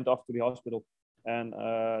highline and went off to the hospital and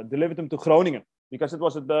delivered him to Groningen because it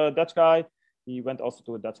was a Dutch guy. He went also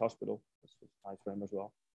to a Dutch hospital. That's nice for him as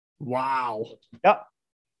well. Wow. Yeah.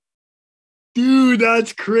 Dude,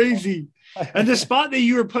 that's crazy. And the spot that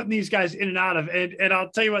you were putting these guys in and out of, and I'll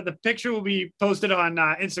tell you what, the picture will be posted on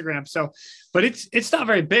Instagram. So, but it's not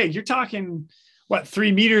very big. You're talking, what,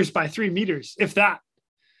 3 meters by 3 meters, if that.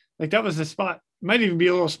 Like that was the spot. Might even be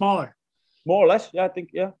a little smaller. More or less, yeah, I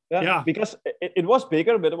think, yeah. Because it was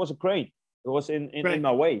bigger, but it was a crane. It was in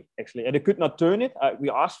my way, actually. And they could not turn it.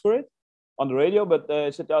 We asked for it on the radio, but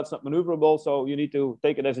it said, it's not maneuverable, so you need to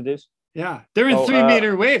take it as it is. Yeah, they're in 3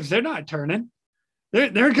 meter waves. They're not turning. They're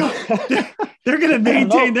going to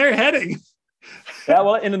maintain their heading. Yeah,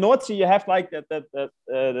 well, in the North Sea, you have like that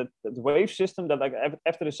wave system that like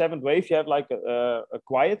after the 7th wave, you have like a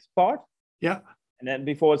quiet part. Yeah. And then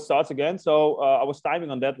before it starts again. So I was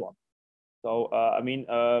timing on that one. So,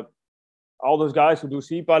 all those guys who do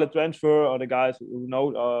sea pilot transfer or the guys who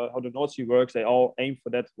know how the North Sea works, they all aim for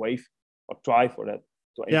that wave or try for that.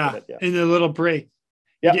 For that, in the little break.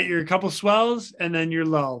 You get your couple swells and then you're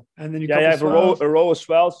low. And then you have a row of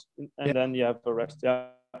swells and then you have the rest. Yeah.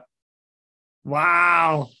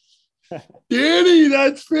 Wow. Danny,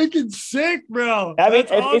 that's freaking sick, bro. I mean,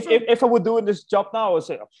 if I would do this job now, I would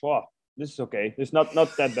say, oh, this is okay. It's not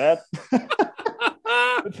that bad.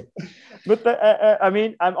 but I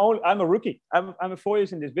mean, I'm a rookie. I'm 4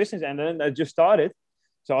 years in this business, and then I just started,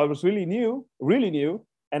 so I was really new,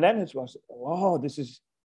 and then it was, wow, this is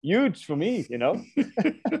huge for me, you know.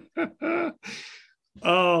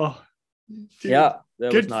 Oh, dude. Yeah,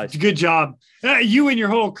 that was nice. Good job, you and your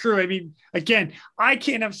whole crew. I mean, again, I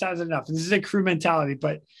can't emphasize it enough. This is a crew mentality,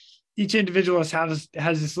 but each individual has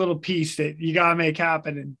this little piece that you gotta make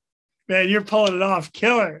happen, and man, you're pulling it off,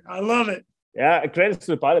 killer. I love it. Yeah, credits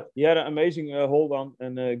to the pilot. He had an amazing hold on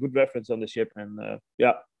and a good reference on the ship, and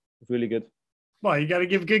it's really good. Well, you got to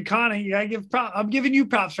give good Connie. You got to give props. I'm giving you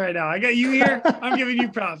props right now. I got you here. I'm giving you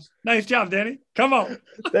props. Nice job, Danny. Come on.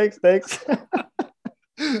 Thanks.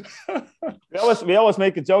 we always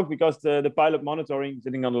make a joke because the pilot monitoring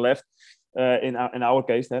sitting on the left, in our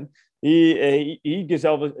case, then he gets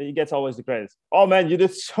always the credit. Oh man, you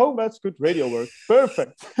did so much good radio work.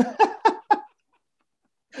 Perfect.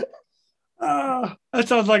 That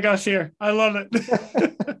sounds like us here. I love it.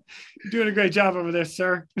 You're doing a great job over there,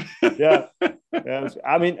 sir. Yeah.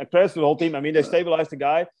 I mean, credits to the whole team. I mean, they stabilized the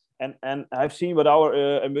guy, and I've seen with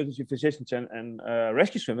our emergency physicians and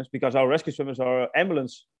rescue swimmers, because our rescue swimmers are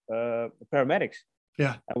ambulance paramedics.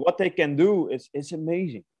 Yeah. And what they can do is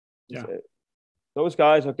amazing. Yeah. Those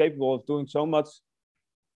guys are capable of doing so much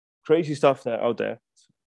crazy stuff out there.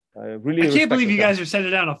 I can't believe you guys are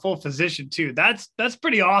sending down a full physician too. That's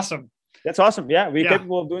pretty awesome. That's awesome. Yeah, we're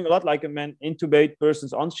capable of doing a lot, like a man intubate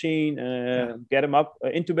persons on scene, get them up,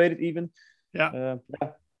 intubated even. Yeah.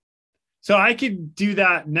 So I could do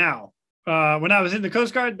that now. When I was in the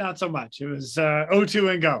Coast Guard, not so much. It was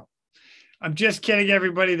O2 and go. I'm just kidding,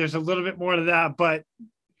 everybody. There's a little bit more to that, but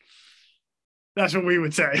that's what we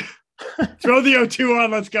would say. Throw the O2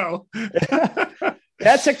 on. Let's go.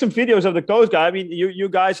 Yeah, check some videos of the Coast Guard. I mean, you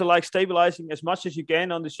guys are like stabilizing as much as you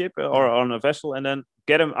can on the ship or on a vessel, and then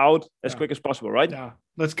get them out as quick as possible, right? Yeah,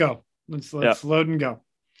 let's go. Let's load and go.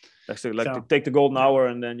 Take the golden hour,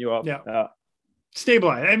 and then you're up. Yeah.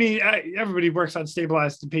 Stabilize. I mean, everybody works on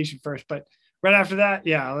stabilize the patient first, but right after that,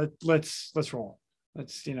 let's roll.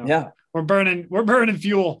 Let's we're burning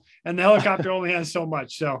fuel, and the helicopter only has so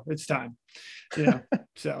much, so it's time.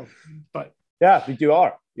 But you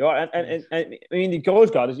are. And I mean, the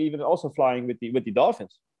Coast Guard is even also flying with the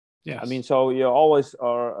dolphins. Yeah. I mean, so you always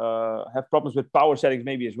have problems with power settings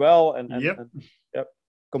maybe as well, and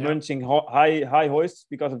commencing high hoists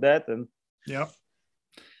because of that, and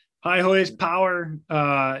high hoist, power,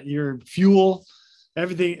 your fuel,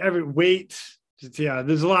 everything, every weight. Yeah,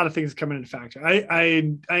 there's a lot of things coming into factor.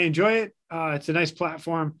 I enjoy it. It's a nice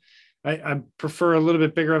platform. I prefer a little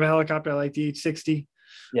bit bigger of a helicopter. I like the H60.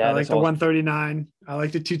 Yeah, I like that's the awesome. 139. I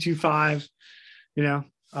like the 225. You know,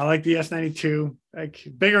 I like the S92. Like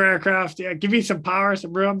bigger aircraft. Yeah, give me some power,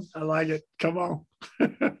 some room. I like it. Come on.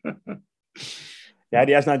 Yeah,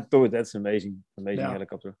 the S92, that's amazing, amazing Yeah.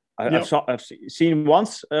 helicopter. Yep. I've seen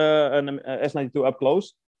once an S92 up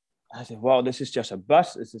close. I said, wow, this is just a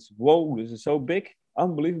bus. This is so big,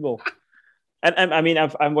 unbelievable. And I mean,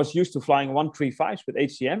 I was used to flying 135s with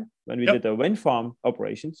HCM when we did Yep. the wind farm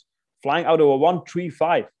operations. Flying out of a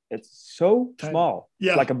 135, it's so Tiny. small. It's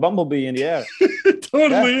Yeah. like a bumblebee in the air. It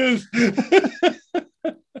totally Yeah. is.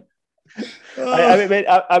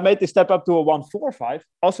 I made the step up to a 145,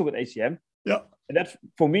 also with HCM. Yeah. And that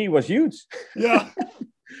for me was huge. Yeah.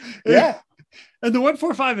 Yeah. And the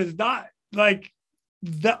 145 is not like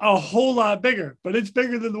a whole lot bigger, but it's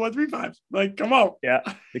bigger than the 135. Like, come on. Yeah.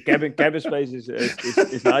 The cabin space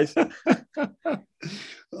is nice.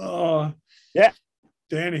 Oh, yeah.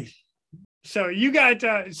 Danny. So you got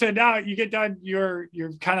so now you get done your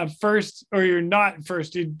kind of first, or you're not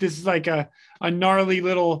first. This is like a gnarly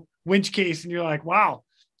little winch case, and you're like, wow,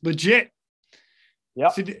 legit. Yeah.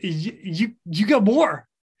 So you got more.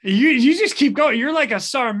 You just keep going. You're like a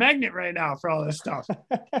SAR magnet right now for all this stuff.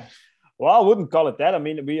 Well, I wouldn't call it that. I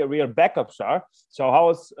mean, we are backup SAR. So how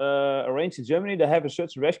it's arranged in Germany, they have a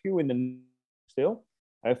search and rescue in the still.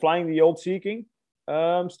 Flying the old Sea King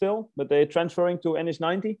still, but they're transferring to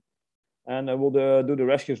NS90. And we'll do the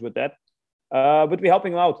rescues with that. But we're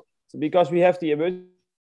helping them out. So because we have the emergency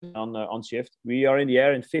on shift. We are in the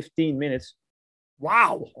air in 15 minutes.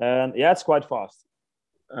 Wow. And yeah, it's quite fast.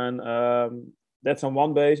 And that's on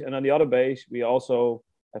one base. And on the other base, we also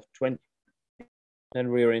have 20.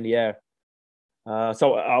 And we're in the air.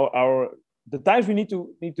 So the times we need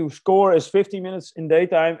to score is 15 minutes in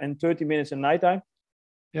daytime and 30 minutes in nighttime.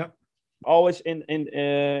 Yeah. Always in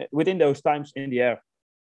within those times in the air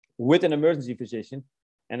with an emergency physician,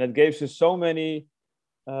 and that gives us so many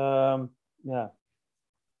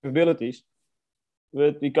abilities.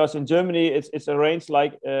 But because in Germany it's arranged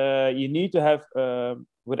like you need to have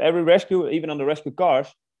with every rescue, even on the rescue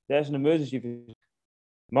cars, there's an emergency physician.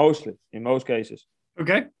 Mostly, in most cases.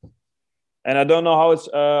 Okay. And I don't know how it's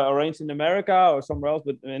arranged in America or somewhere else,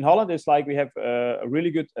 but in Holland, it's like we have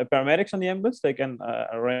really good paramedics on the ambulance. They can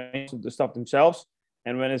arrange the stuff themselves.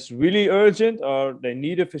 And when it's really urgent or they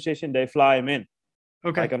need a physician, they fly him in,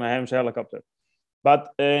 like on a Hams helicopter. But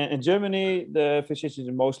in Germany, the physicians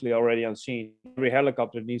are mostly already on scene. Every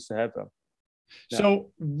helicopter needs to have them. Yeah.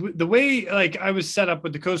 So the way like I was set up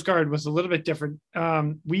with the Coast Guard was a little bit different.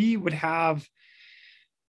 We would have,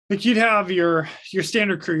 like, you'd have your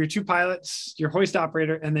standard crew, your two pilots, your hoist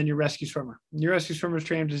operator, and then your rescue swimmer. Your rescue swimmer is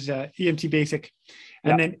trained as EMT basic.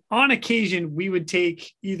 And then on occasion, we would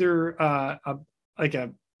take either a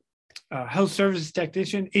health services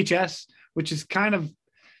technician, HS, which is kind of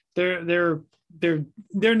their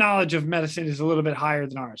knowledge of medicine is a little bit higher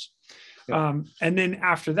than ours. Yeah. And then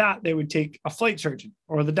after that, they would take a flight surgeon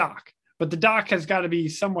or the doc. But the doc has got to be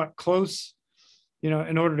somewhat close,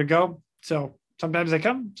 in order to go. So sometimes they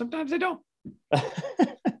come, sometimes they don't.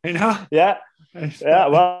 Yeah.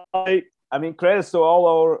 Well, I mean, credits to all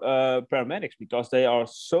our paramedics because they are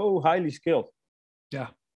so highly skilled. Yeah.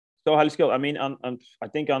 So highly skilled. I mean, I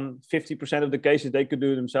think on 50% of the cases, they could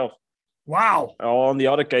do it themselves. Wow. On the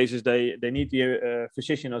other cases, they need the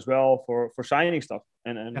physician as well for signing stuff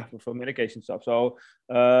and for medication stuff. So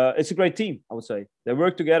it's a great team, I would say. They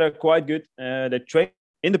work together quite good. They train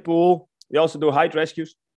in the pool. We also do height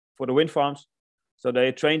rescues for the wind farms. So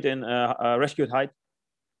they trained in rescue at height.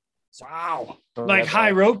 Wow. So like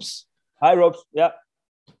high ropes? High ropes, yeah.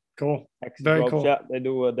 Cool. Very ropes, cool. Yeah, they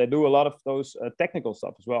do a lot of those technical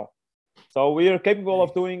stuff as well. So we are capable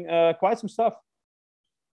of doing quite some stuff.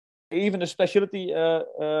 Even the specialty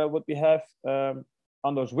what we have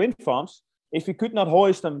on those wind farms, if we could not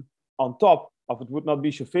hoist them on top, if it would not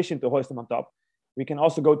be sufficient to hoist them on top, we can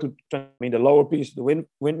also go to the lower piece of the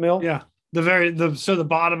windmill. Yeah, the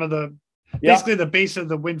bottom of basically the base of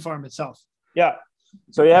the wind farm itself. Yeah.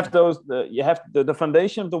 So you have the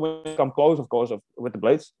foundation of the wind come close, of course, with the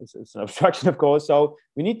blades. It's an obstruction, of course. So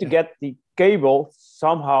we need to get the cable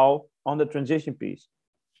somehow on the transition piece.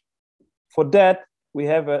 For that, we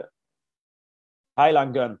have a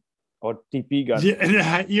highline gun or TP gun. You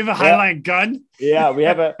have a highline gun? Yeah, we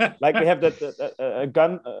have a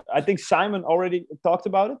gun. I think Simon already talked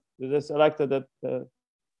about it. There's like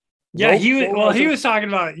he was talking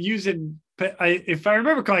about using if I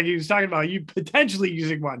remember correctly, he was talking about you potentially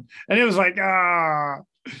using one, and it was like,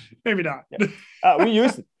 maybe not. We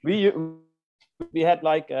used it. We had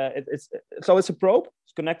like it's a probe.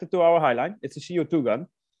 It's connected to our Highline. It's a CO2 gun.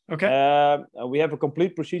 Okay. We have a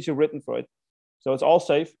complete procedure written for it, so it's all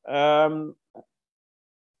safe.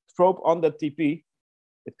 Probe on the TP,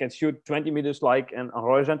 it can shoot 20 meters like a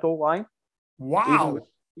horizontal line. Wow.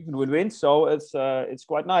 Even with wind, so it's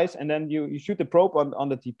quite nice. And then you shoot the probe on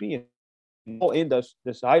the TP and all in this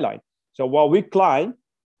Highline. So while we climb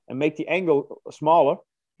and make the angle smaller,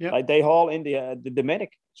 like they haul in the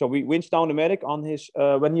medic. So we winch down the medic on his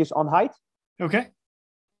when he's on height. Okay.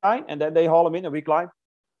 And then they haul him in and we climb.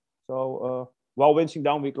 So while winching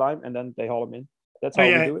down, we climb and then they haul him in. That's how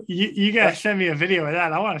we do it. You gotta send me a video of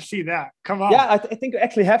that. I want to see that. Come on. Yeah, I think I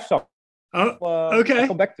actually have some. Okay. I'll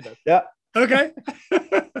come back to that. Yeah. Okay.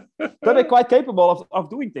 But they're quite capable of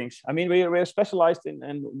doing things. I mean, we're specialized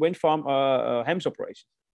in wind farm HEMS operations.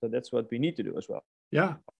 So that's what we need to do as well.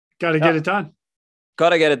 Yeah. Got to get it done.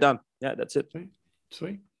 Got to get it done. Yeah, that's it.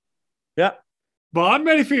 Sweet. Yeah. Well, I'm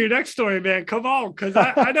ready for your next story, man. Come on, because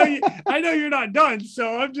I know I know you're not done.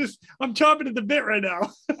 So I'm chomping at the bit right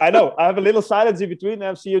now. I know. I have a little silence in between.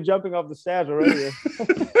 I see you jumping off the stairs already.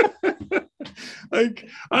 Like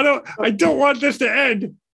I don't want this to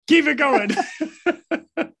end. Keep it going.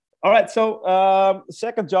 All right. So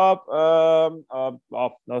second job. Well,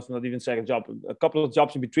 no, it's not even second job. A couple of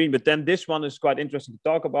jobs in between, but then this one is quite interesting to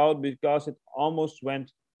talk about because it almost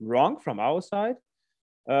went wrong from our side.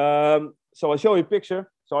 So I'll show you a picture.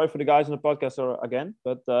 Sorry for the guys on the podcast again,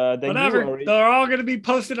 but whatever. They're all going to be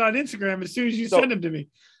posted on Instagram as soon as you send them to me.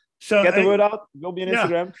 So get the word out. We'll be on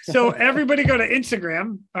Instagram. So everybody go to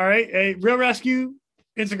Instagram. All right, a Real Rescue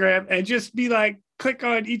Instagram, and just be like, click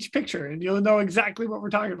on each picture, and you'll know exactly what we're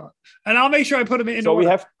talking about. And I'll make sure I put them in. So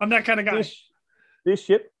order. I'm that kind of guy. This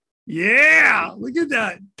ship. Yeah, look at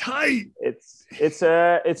that, tight. It's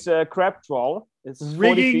a crab trawler. It's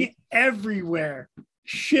rigging everywhere.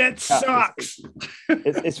 Shit sucks.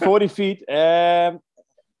 It's 40 feet, and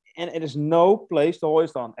it is no place to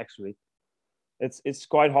hoist on. Actually, it's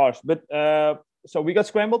quite harsh. But so we got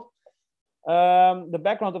scrambled. The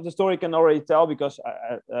background of the story can already tell because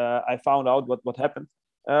I found out what happened.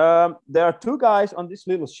 There are two guys on this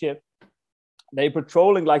little ship. They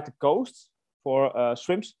patrolling like the coast for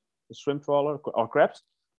shrimps, the shrimp trawler or crabs.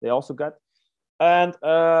 They also got. And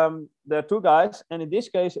there are two guys, and in this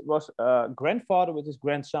case, it was a grandfather with his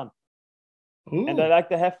grandson. Ooh. And they like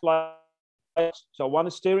to have like, so one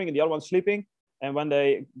is steering and the other one's sleeping. And when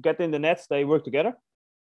they get in the nets, they work together.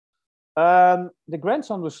 The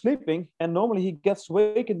grandson was sleeping, and normally he gets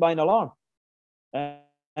wakened by an alarm. And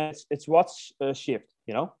it's watch shift,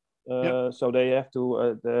 you know. So they have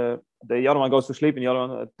to the other one goes to sleep, and the other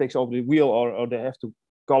one takes over the wheel, or they have to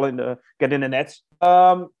get in the nets.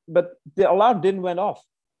 But the alarm didn't went off.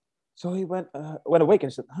 So he went awake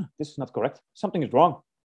and said, this is not correct. Something is wrong.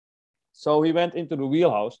 So he went into the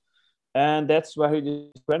wheelhouse, and that's where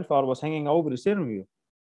his grandfather was hanging over the steering wheel.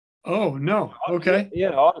 Oh, no. Okay. He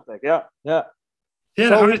had a heart attack. Yeah. He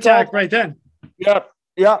had a heart attack right then. Yeah.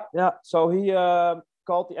 So he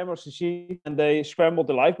called the emergency, and they scrambled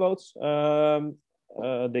the lifeboats.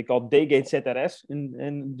 They called Daygate ZRS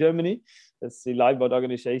in Germany. That's the lifeboat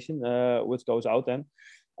organization, which goes out then.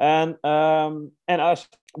 And us.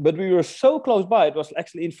 But we were so close by. It was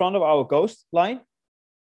actually in front of our coastline.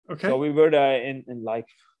 Okay. So we were there in like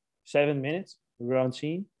 7 minutes. We were on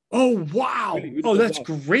scene. Oh, wow. Really that's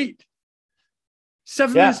great.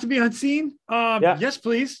 7 minutes to be on scene? Yes,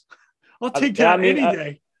 please. I'll take that any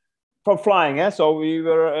day. From flying, So we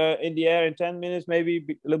were in the air in 10 minutes, maybe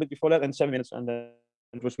a little bit before that, and 7 minutes. And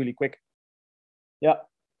it was really quick. Yeah.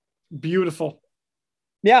 Beautiful.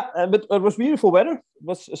 Yeah, but it was beautiful weather. It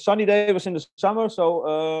was a sunny day. It was in the summer.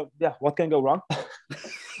 So, what can go wrong?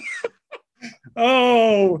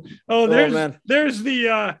 There's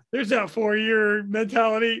that 4-year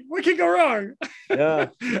mentality. What can go wrong? Yeah.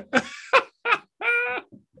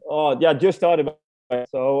 Just started.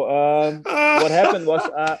 So what happened was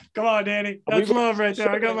come on, Danny, that's love right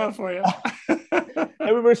there. I got love for you.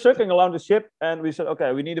 And we were circling around the ship, and we said,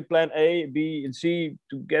 okay, we need a plan A, B, and C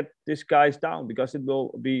to get these guys down because it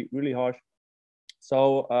will be really harsh.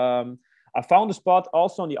 So I found a spot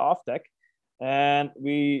also on the aft deck. And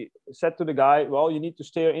we said to the guy, well, you need to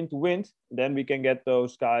steer into wind. Then we can get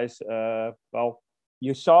those guys.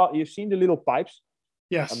 You've seen the little pipes.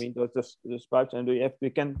 Yes. I mean, those pipes, and we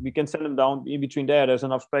can send them down in between there. There's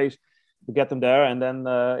enough space to get them there, and then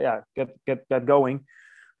get going.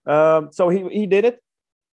 So he did it.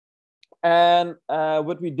 And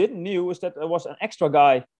what we didn't knew is that there was an extra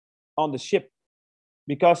guy on the ship.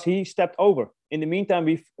 because he stepped over. In the meantime,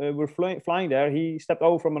 we were flying there. He stepped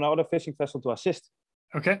over from another fishing vessel to assist.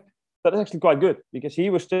 Okay. That's actually quite good because he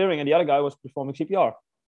was steering and the other guy was performing CPR.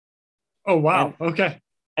 Oh, wow. Okay.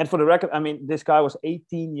 And for the record, I mean, this guy was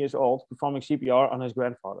 18 years old performing CPR on his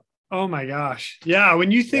grandfather. Oh, my gosh. Yeah.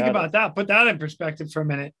 When you think about that, put that in perspective for a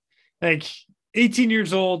minute. Like 18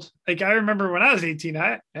 years old. Like I remember when I was 18,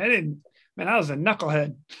 I was a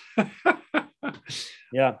knucklehead.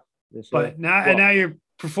 Yeah. But now you're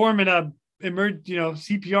performing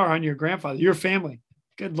CPR on your grandfather, your family.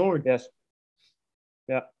 Good Lord. Yes.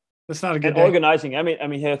 Yeah. That's not a good day. Organizing. I mean,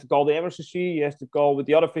 he has to call the emergency. He has to call with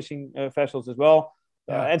the other fishing vessels as well,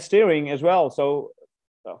 and steering as well. So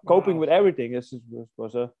coping with everything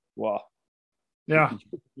was a wow. Yeah.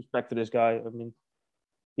 Respect to this guy. I mean,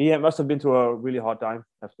 he must have been through a really hard time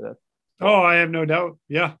after that. Oh, I have no doubt.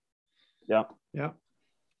 Yeah. Yeah. Yeah.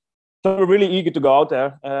 So we're really eager to go out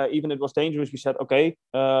there. Even it was dangerous. We said, okay,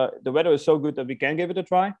 the weather is so good that we can give it a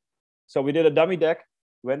try. So we did a dummy deck,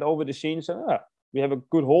 went over the scene. So we have a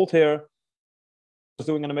good hold here. Was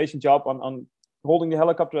doing an amazing job on holding the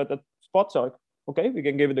helicopter at that spot. So okay, we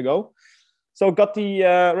can give it a go. So got the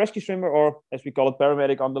rescue swimmer, or as we call it,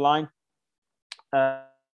 paramedic, on the line.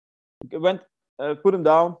 Put him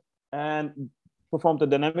down and performed a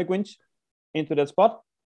dynamic winch into that spot.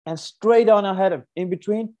 And straight down I had him in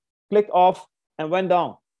between, clicked off and went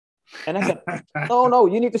down. And I said, no,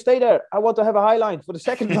 you need to stay there. I want to have a high line for the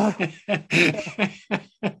second line.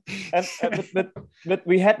 but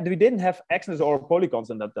we didn't have accents or polygons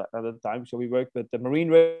at the time, so we worked with the marine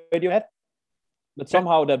radio head. But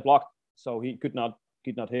somehow that blocked, so he could not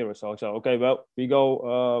hear us. So okay, well we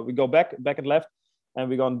go back and left, and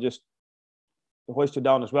we're gonna just hoist you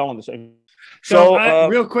down as well on the same. So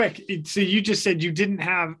real quick, so you just said you didn't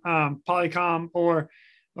have Polycom or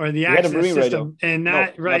the access system, radio. And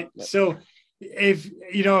that So if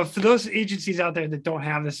for those agencies out there that don't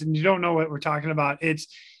have this and you don't know what we're talking about, it's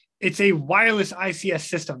a wireless ICS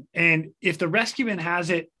system, and if the rescueman has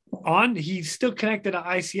it on, he's still connected to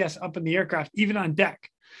ICS up in the aircraft, even on deck.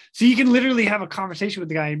 So you can literally have a conversation with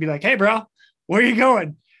the guy and be like, "Hey, bro, where are you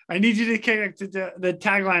going? I need you to connect to the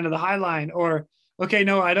tagline or the high line," or "Okay,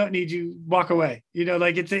 no, I don't need you. Walk away."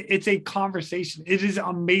 It's a conversation. It is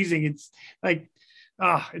amazing. It's like,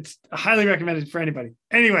 it's highly recommended for anybody.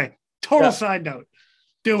 Anyway, total side note.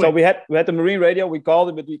 So we had the marine radio. We called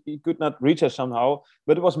it, but he could not reach us somehow.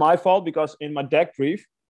 But it was my fault because in my deck brief,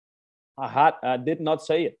 I did not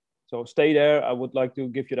say it. So stay there. I would like to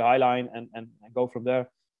give you the high line and go from there.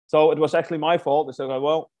 So it was actually my fault. I said,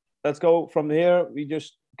 well, let's go from here. We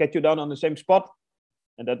just get you down on the same spot.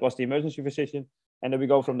 And that was the emergency physician. And then we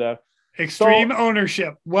go from there. Extreme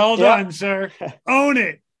ownership. Well done, sir. Own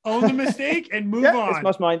it. Own the mistake and move on. It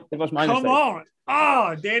was my mistake. Come on.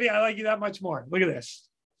 Oh, Danny, I like you that much more. Look at this.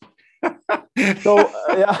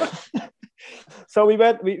 So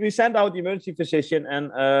we sent out the emergency physician,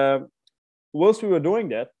 and whilst we were doing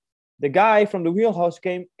that, the guy from the wheelhouse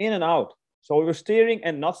came in and out. So we were steering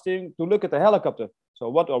and not steering to look at the helicopter. So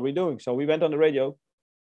what are we doing? So we went on the radio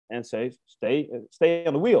and say, stay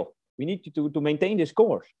on the wheel. We need you to maintain this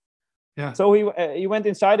course. Yeah. So he went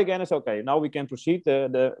inside again and said, okay, now we can proceed.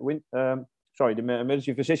 The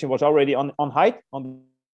emergency physician was already on height, on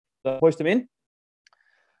the hoist him in.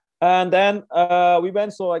 And then we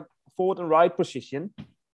went like forward and right position.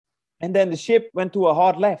 And then the ship went to a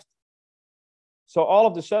hard left. So all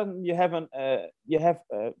of a sudden you have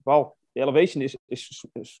the elevation is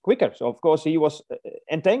quicker. So of course he was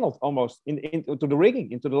entangled almost into the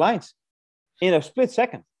rigging, into the lines in a split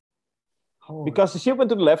second. Because the ship went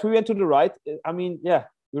to the left, we went to the right. I mean,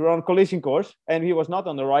 we were on a collision course and he was not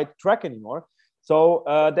on the right track anymore. So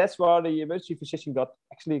that's where the emergency physician got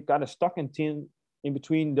actually kind of stuck in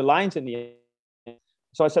between the lines and the end.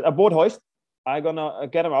 So I said, aboard hoist. I'm going to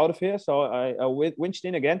get him out of here. So I winched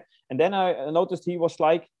in again. And then I noticed he was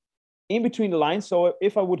like in between the lines. So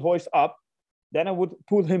if I would hoist up, then I would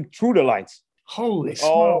pull him through the lines. Holy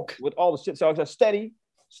smoke. With all the shit. So I said, steady,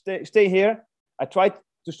 stay here. I tried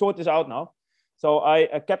to sort this out now. So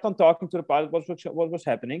I kept on talking to the pilot what was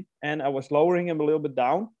happening. And I was lowering him a little bit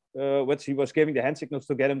down, which he was giving the hand signals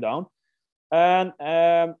to get him down. And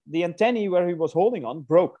the antennae where he was holding on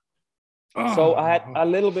broke. So I had a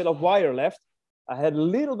little bit of wire left. I had a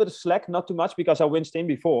little bit of slack, not too much because I winched in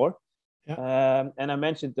before. Yeah. And I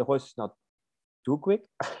mentioned the hoist is not too quick,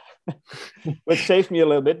 which saved me a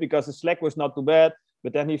little bit because the slack was not too bad.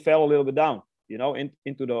 But then he fell a little bit down,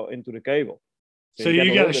 into the cable. So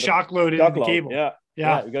you got a shock load in the cable.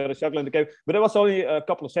 Yeah, you got a shock load in the cable. But it was only a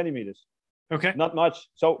couple of centimeters. Okay. Not much.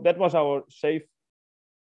 So that was our safe.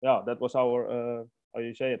 Yeah, that was our, how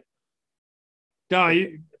you say it? No,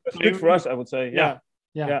 It's good for us, I would say.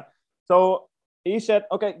 Yeah. So he said,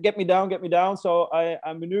 okay, get me down. So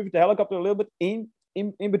I maneuvered the helicopter a little bit in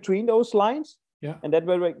between those lines. Yeah. And that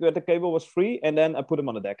where the cable was free. And then I put him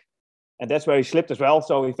on the deck. And that's where he slipped as well.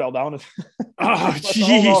 So he fell down. Oh,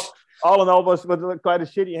 jeez. All in all was quite a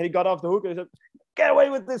shitty. And he got off the hook and he said, get away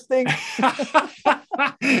with this thing.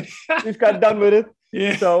 He's kind of done with it.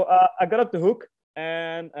 Yeah. So I got up the hook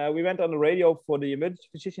and we went on the radio for the emergency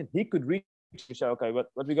physician. He could reach. We said, okay, what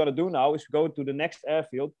we got to do now is go to the next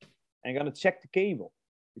airfield and going to check the cable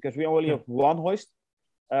because we only have one hoist.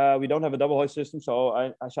 We don't have a double hoist system. So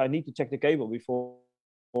I need to check the cable before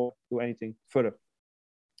do anything further.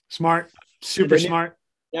 Smart. Super smart.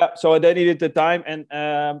 Yeah, so they needed the time, and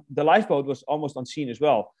the lifeboat was almost unseen as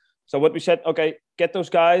well. So what we said, okay, get those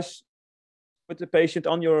guys, put the patient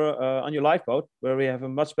on your lifeboat, where we have a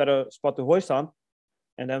much better spot to hoist on,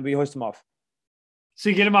 and then we hoist them off. So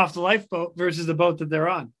you get them off the lifeboat versus the boat that they're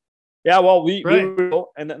on. Yeah, well, we were,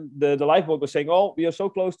 and then the lifeboat was saying, oh, we are so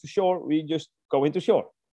close to shore, we just go into shore.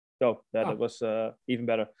 So that was even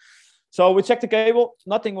better. So we checked the cable.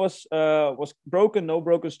 Nothing was broken. No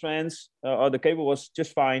broken strands. The cable was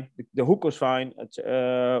just fine. The hook was fine.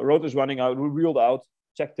 Rotor's running out. We reeled out.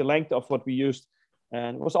 Checked the length of what we used,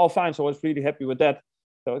 and it was all fine. So I was really happy with that.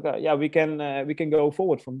 So yeah, we can go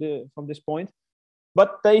forward from this point.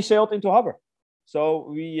 But they sailed into harbor. So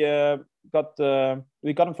we got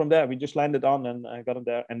them from there. We just landed on and got them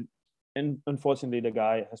there. And unfortunately, the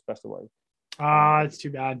guy has passed away. It's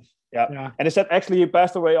too bad. Yeah. And they said actually he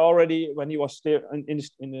passed away already when he was still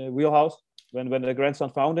in the wheelhouse when the grandson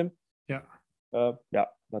found him. Yeah.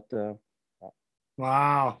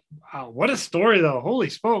 Wow. What a story though. Holy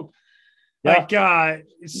smoke. Yeah.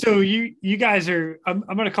 So you guys are, I'm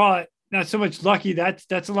going to call it not so much lucky.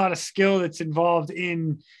 That's a lot of skill that's involved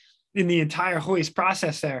in the entire hoist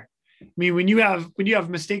process there. I mean, when you have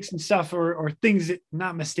mistakes and stuff or things that,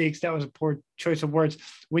 not mistakes, that was a poor choice of words.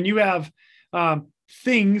 When you have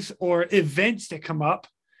things or events that come up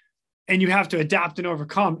and you have to adapt and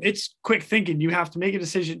overcome, it's quick thinking. You have to make a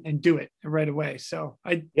decision and do it right away. So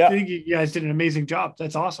I think you guys did an amazing job.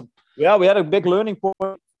 That's awesome. Yeah, we had a big learning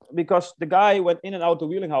point because the guy went in and out the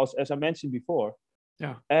wheeling house, as I mentioned before.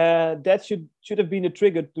 Yeah. That should have been a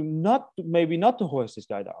trigger to maybe not to hoist this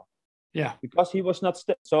guy down. Yeah. Because he was not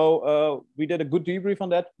so we did a good debrief on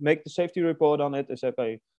that, make the safety report on it. I said,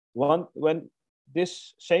 okay, when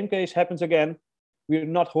this same case happens again, we're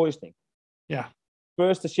not hoisting. Yeah.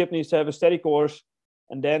 First, the ship needs to have a steady course,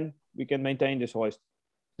 and then we can maintain this hoist.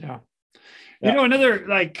 Yeah. You know, another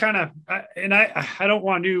like kind of, and I don't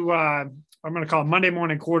want to, I'm going to call it Monday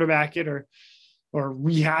morning quarterback it or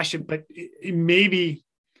rehash it, but maybe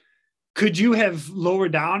could you have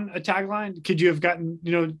lowered down a tagline? Could you have gotten,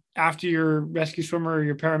 after your rescue swimmer or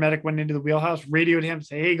your paramedic went into the wheelhouse, radioed him,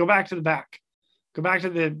 say, hey, go back to the back. Go back to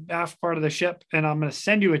the aft part of the ship, and I'm going to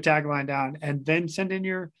send you a tagline down, and then send in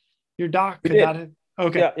your doc.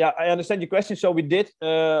 Okay. Yeah, I understand your question. So we did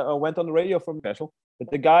went on the radio from the vessel,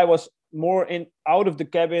 but the guy was more out of the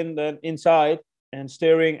cabin than inside, and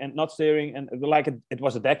steering and not steering, and like it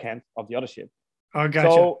was a deckhand of the other ship. Oh,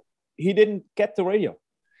 gotcha. So he didn't get the radio.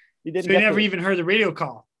 He never even heard the radio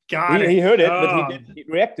call. Got it. He heard it, but he didn't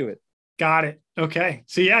react to it. Got it. Okay.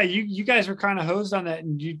 So yeah, you guys were kind of hosed on that,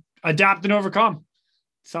 and you adapt and overcome.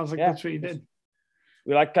 Sounds like that's what you did.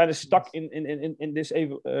 We're like kind of stuck in this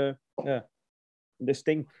this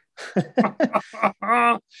thing.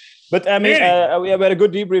 But I mean, we had a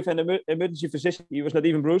good debrief, and the emergency physician, he was not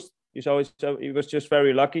even bruised. He was just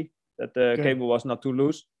very lucky that the cable was not too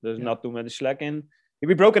loose. There's not too much slack in. If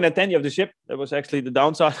we broke an antenna of the ship, that was actually the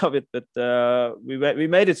downside of it. But we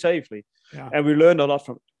made it safely, and we learned a lot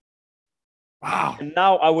from it. Wow! And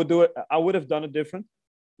now I would do it. I would have done it different.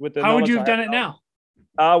 How would you have done it now?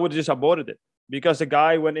 I would have just aborted it because the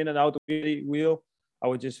guy went in and out of the wheel. I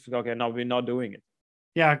would just okay, no, we're not doing it.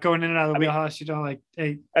 Yeah, going in and out of the wheelhouse, you don't like.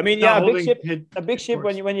 Hey, I mean, a big ship.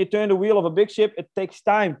 When you turn the wheel of a big ship, it takes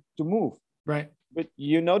time to move. Right. But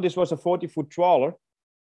this was a 40-foot trawler.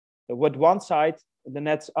 With one side, the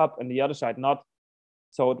net's up, and the other side not.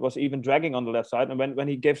 So it was even dragging on the left side. And when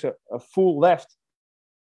he gives a full left,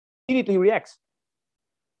 immediately reacts.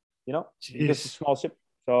 Because it's a small ship.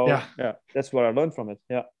 So yeah, that's what I learned from it.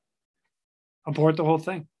 Yeah. Abort the whole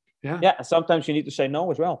thing. Yeah. Yeah. And sometimes you need to say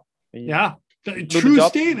no as well. Yeah. True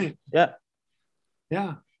statement. Yeah.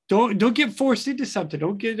 Yeah. Don't get forced into something.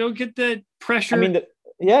 Don't get the pressure. I mean,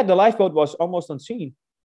 the lifeboat was almost unseen.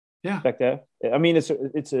 Yeah. Back there. I mean, it's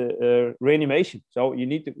a reanimation. So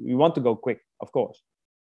we want to go quick, of course.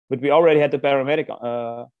 But we already had the paramedic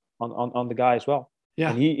on the guy as well.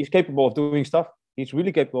 Yeah. And he's capable of doing stuff. He's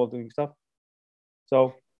really capable of doing stuff.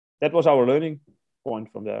 So that was our learning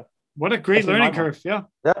point from there. What a great learning curve. Yeah.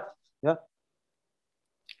 Yeah.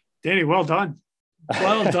 Danny, well done.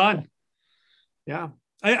 Well done. Yeah.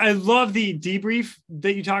 I love the debrief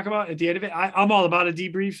that you talk about at the end of it. I'm all about a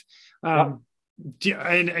debrief.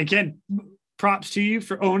 And again, props to you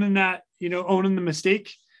for owning that, owning the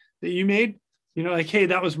mistake that you made, like, hey,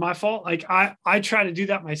 that was my fault. Like I try to do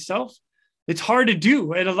that myself. It's hard to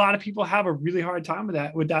do. And a lot of people have a really hard time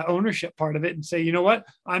with that ownership part of it and say, you know what,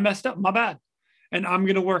 I messed up, my bad. And I'm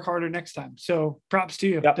going to work harder next time. So props to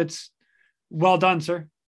you. Yep. That's well done, sir.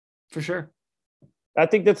 For sure. I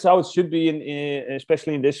think that's how it should be,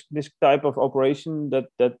 especially in this type of operation.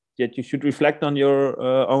 That you should reflect on your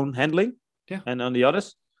own handling, and on the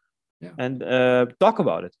others, and talk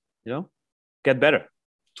about it. Get better.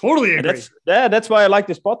 Totally agree. And that's why I like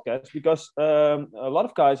this podcast, because a lot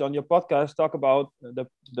of guys on your podcast talk about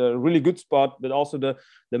the really good spot, but also the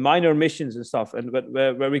minor missions and stuff, and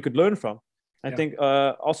where we could learn from. I think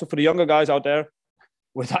also for the younger guys out there,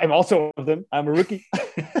 which I'm also one of them. I'm a rookie.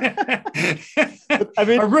 I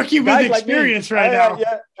mean, a rookie with experience right now.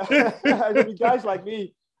 I mean, guys like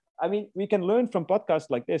me. I mean, we can learn from podcasts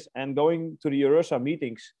like this, and going to the Eurosar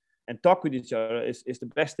meetings and talk with each other is the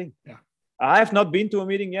best thing. Yeah. I have not been to a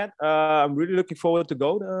meeting yet. I'm really looking forward to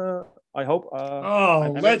go. I hope.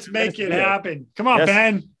 Let's make it happen. Come on,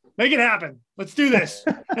 Ben. Make it happen. Let's do this.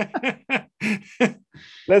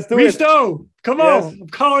 Let's do Risto, come on. I'm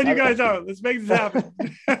calling you guys out. Let's make this happen.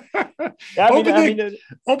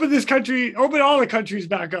 Open this country, open all the countries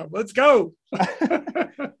back up. Let's go.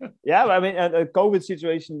 I mean, the COVID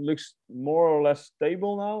situation looks more or less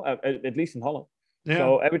stable now, at least in Holland. Yeah.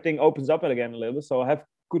 So everything opens up again a little bit. So I have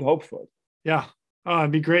good hopes for it. Yeah. Oh,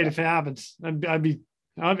 it'd be great if it happens.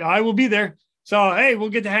 I will be there. So, hey, we'll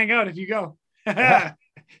get to hang out if you go.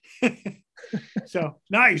 So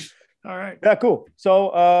nice. All right. Yeah, cool.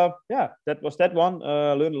 So that was that one.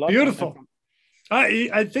 Learned a lot. Beautiful.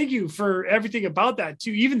 I thank you for everything about that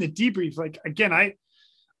too. Even the debrief. Like, again, I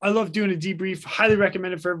love doing a debrief. Highly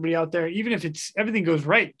recommend it for everybody out there. Even if everything goes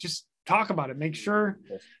right, just talk about it. Make sure,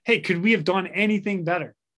 hey, could we have done anything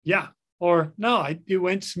better? Yeah. Or no, it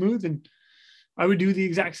went smooth and I would do the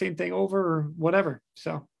exact same thing over or whatever.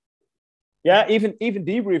 So even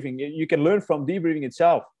debriefing, you can learn from debriefing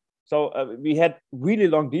itself. So we had really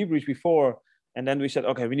long debriefs before, and then we said,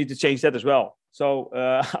 okay, we need to change that as well. So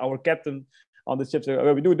our captain on the ship said,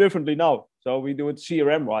 okay, we do it differently now. So we do it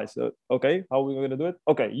CRM wise. So, okay, how are we going to do it?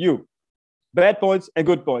 Okay, bad points and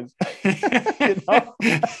good points.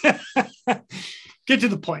 Get to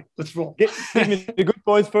the point. Let's roll. Give me the good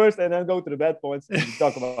points first, and then go to the bad points and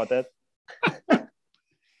talk about that.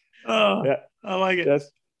 I like it. Yes.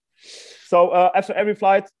 So after every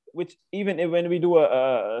flight, which even when we do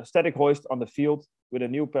a static hoist on the field with a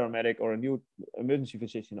new paramedic or a new emergency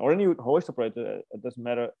physician or a new hoist operator, it doesn't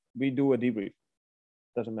matter. We do a debrief.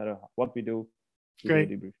 Doesn't matter what we do. Great.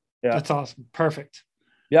 Do a debrief. Yeah. That's awesome. Perfect.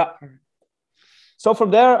 Yeah. Perfect. So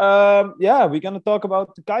from there, we're going to talk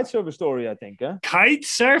about the kite surfer story, I think. Kite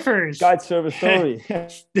surfers. Kite surfer story.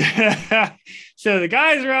 So the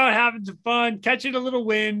guys are out having some fun, catching a little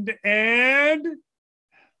wind, and...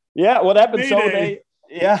 Yeah, what happened? Mayday.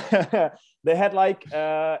 So they had like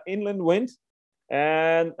inland wind,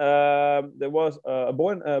 and there was a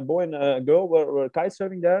boy and a girl were kite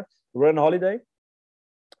surfing there. They were on holiday,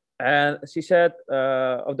 and she said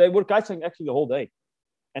they were kite surfing actually the whole day,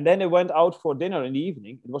 and then they went out for dinner in the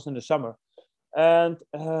evening. It was in the summer, and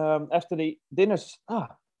after the dinner,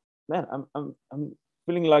 I'm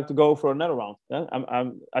feeling like to go for another round. Yeah?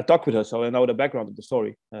 I talked with her, so I know the background of the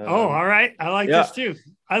story. All right. I like this too.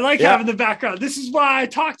 I like having the background. This is why I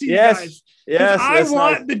talk to you guys. Yes. I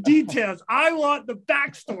want the details. I want the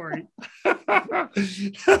backstory.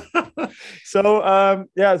 So,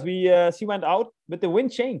 she went out, but the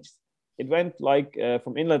wind changed. It went like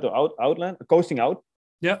from inland to outland, coasting out.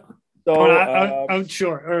 Yeah. So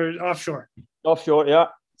outshore or offshore. Offshore, yeah.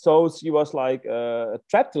 So she was like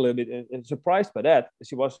trapped a little bit and surprised by that.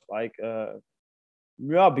 She was like,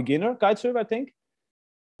 beginner kite surfer, I think.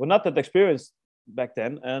 Well, not that experienced back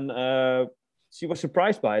then. And she was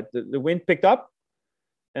surprised by it. The wind picked up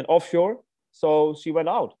and offshore. So she went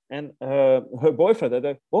out. And her boyfriend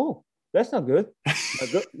said, oh, that's not good.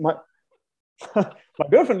 My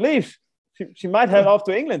girlfriend leaves. She might head off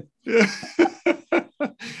to England.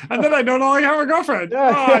 And then I no longer have a girlfriend.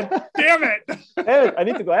 Yeah. Oh, damn it. Damn it. I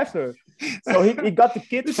need to go after her. So he got the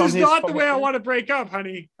kids. This is not the way I want to break up,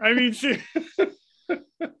 honey. I mean, she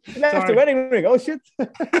left the wedding ring. Oh, shit.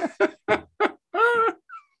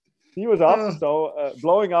 He was up, so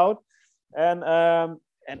blowing out. And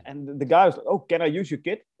and the guy was like, "Oh, can I use your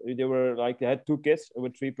kit?" They had 2 kids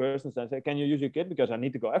with 3 persons, and I said, "Can you use your kit because I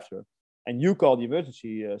need to go after her, and you call the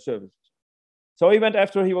emergency services." So he went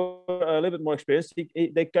after. He was a little bit more experienced.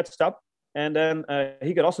 They catched up, and then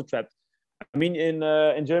he got also trapped. I mean,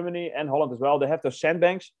 in Germany and Holland as well, they have those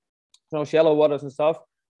sandbanks, shallow waters and stuff.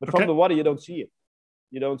 But from the water, you don't see it.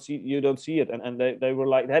 You don't see it. And they were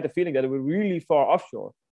like, they had the feeling that they were really far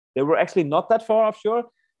offshore. They were actually not that far offshore,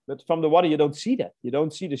 but from the water, you don't see that. You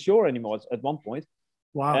don't see the shore anymore at one point.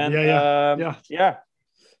 Wow. And, yeah.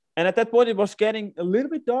 And at that point, it was getting a little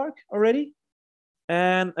bit dark already.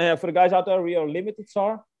 And for the guys out there, we are limited,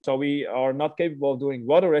 SAR. So we are not capable of doing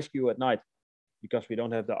water rescue at night because we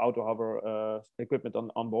don't have the auto hover equipment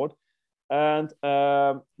on board. And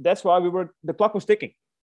that's why the clock was ticking.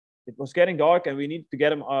 It was getting dark and we needed to get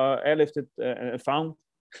them airlifted and found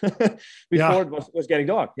before it was getting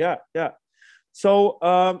dark. Yeah.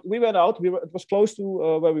 So we went out. It was close to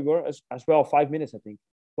where we were as well, 5 minutes, I think,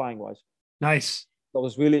 flying wise. Nice. That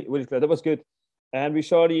was really, really clear. That was good. And we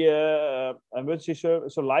saw the emergency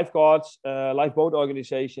service, so lifeguards, lifeboat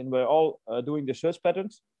organization were all doing the search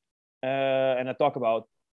patterns. And I talk about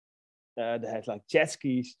they had like jet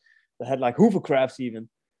skis, they had like hovercrafts even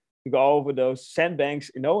to go over those sandbanks,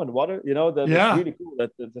 in the water. That was really cool.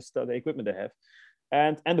 That the equipment they have,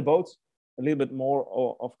 and the boats a little bit more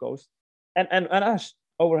off coast, and us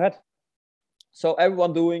overhead. So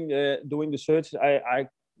everyone doing the search. I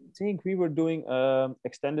think we were doing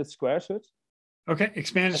extended square search. Okay,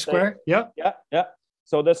 expanded square. Yep. Yeah.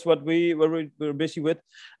 So that's what we were busy with,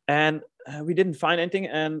 and we didn't find anything.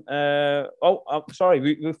 And sorry,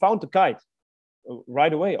 we found the kite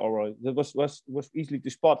right away. Alright, that was easily to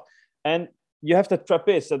spot. And you have the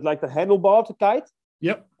trapeze, that like the handlebar of the kite.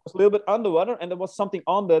 Yep. Was a little bit underwater, and there was something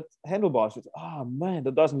on that handlebar. So man,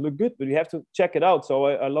 that doesn't look good, but we have to check it out. So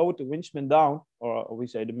I lowered the winchman down, or we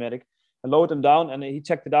say the medic. I lowered him down, and he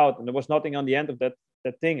checked it out, and there was nothing on the end of that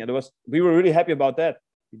thing, and we were really happy about that.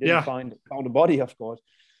 We didn't found the body, of course.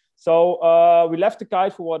 So we left the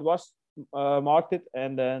kite for what was marked it,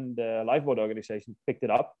 and then the lifeboat organization picked it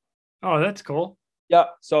up. Oh, that's cool. Yeah.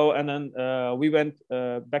 So and then we went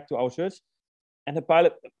back to our search, and the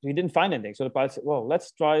pilot, we didn't find anything. So the pilot said, "Well,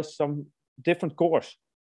 let's try some different course.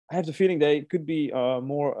 I have the feeling they could be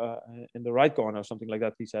more in the right corner or something like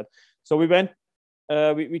that," he said. So we went.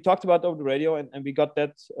 We talked about it over the radio, and we got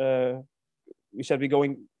that. We said we're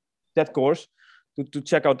going that course to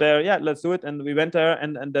check out there. Yeah, let's do it. And we went there,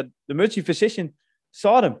 and the emergency physician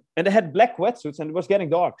saw them, and they had black wetsuits, and it was getting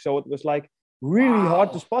dark, so it was like really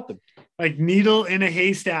hard to spot them. Like needle in a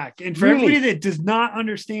haystack. And for everybody that does not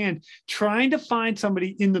understand, trying to find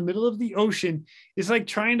somebody in the middle of the ocean is like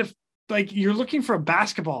trying to, like, you're looking for a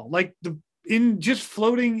basketball, like just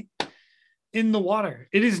floating in the water.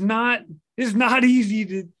 It is not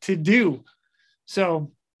easy to do.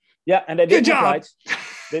 So yeah, and they didn't have lights.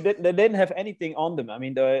 They didn't have anything on them. I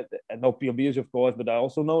mean, no POBs, of course, but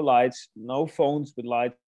also no lights, no phones with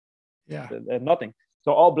lights. Yeah, nothing.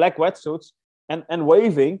 So all black wetsuits and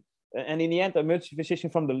waving. And in the end, the emergency physician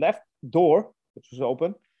from the left door, which was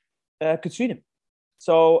open, could see them.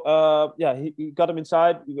 So he got them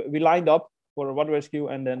inside. We lined up for a water rescue,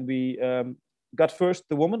 and then we got first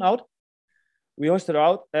the woman out. We hoisted her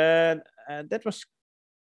out, and that was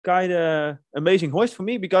kind of amazing hoist for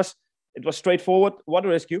me because it was straightforward water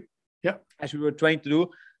rescue, as we were trained to do.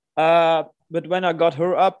 But when I got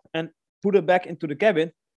her up and put her back into the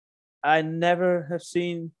cabin, I never have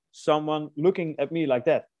seen someone looking at me like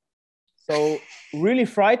that. So really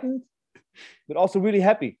frightened, but also really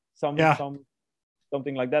happy.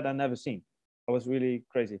 Something like that I never seen. I was really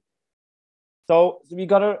crazy. So we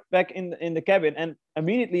got her back in the cabin, and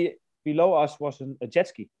immediately below us was a jet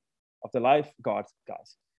ski of the lifeguard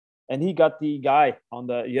guys. And he got the guy on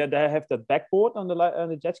they have the backboard on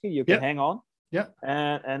the jet ski you can hang on. Yeah.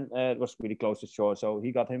 And it was really close to shore, so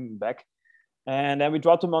he got him back. And then we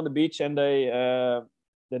dropped him on the beach, and they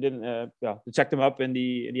checked him up in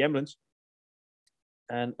the ambulance.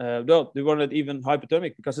 And they weren't even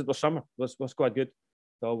hypothermic because it was summer. It was quite good.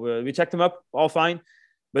 So we checked him up, all fine.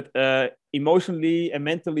 But emotionally and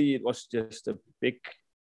mentally, it was just a big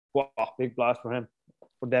blast for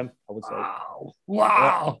them, I would say.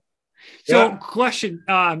 Wow. So question,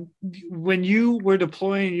 when you were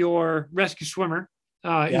deploying your rescue swimmer,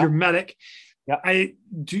 your medic, I'm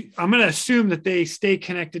going to assume that they stay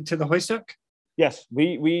connected to the hoist hook. Yes,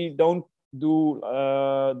 we don't do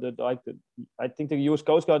I think the US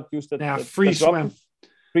Coast Guard used that. Free swim.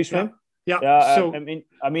 Free swim. Yeah. Yeah, So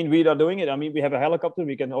I mean, we are doing it. I mean, we have a helicopter.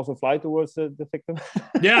 We can also fly towards the victim.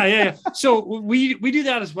 yeah. So we do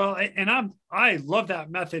that as well, and I love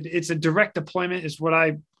that method. It's a direct deployment, is what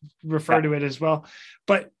I refer to it as well.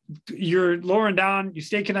 But you're lowering down, you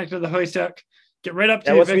stay connected to the hoist hook, get right up to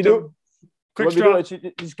Yeah, the what we do, victim. Quick what we do strap. is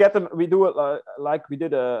you just get them. We do it like we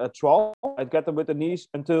did a trawl. I'd get them with the knees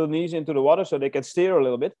until the knees into the water, so they can steer a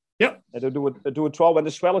little bit. Yep. And they do a trawl when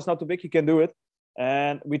the swell is not too big. You can do it,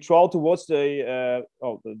 and we trawl towards the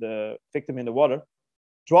victim in the water,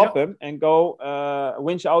 drop him, and go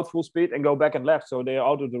winch out full speed and go back and left, so they're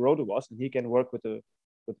out of the rotor wash, and he can work with the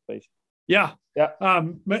patient. Yeah. Yeah.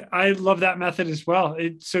 But I love that method as well.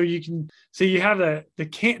 So you have the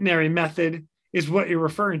catenary method is what you're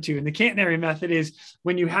referring to. And the catenary method is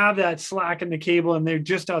when you have that slack in the cable and they're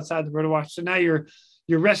just outside the rotor wash. So now your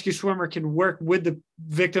rescue swimmer can work with the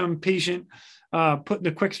victim patient, putting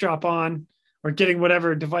the quick strap on or getting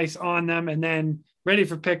whatever device on them, and then ready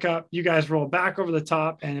for pickup. You guys roll back over the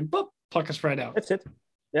top and boop, pluck us right out. That's it.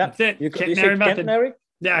 Yeah. That's it. Catenary method. Catenary?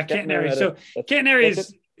 Yeah, catenary. So catenary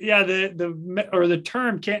is the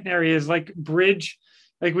term catenary is like bridge.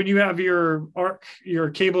 Like when you have your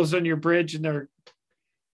cables on your bridge and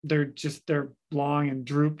they're long and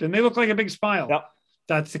drooped and they look like a big spile. Yeah.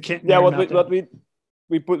 That's the catenary. Yeah, method.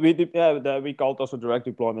 we call it also direct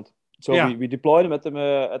deployment. So we deploy them at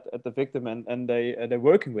the victim and they're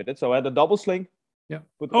working with it. So I had a double sling. Yeah.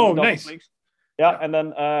 Nice. Slings. Yeah, and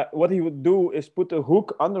then what he would do is put the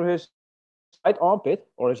hook under his right armpit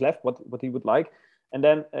or his left, what he would like, and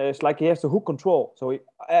then it's like he has the hook control. So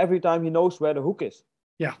every time he knows where the hook is.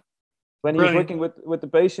 Yeah. When he's working with the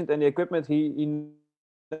patient and the equipment, he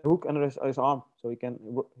the hook under his arm, so he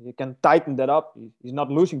can tighten that up. He's not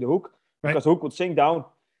losing the hook because the hook would sink down.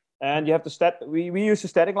 And you have to we use a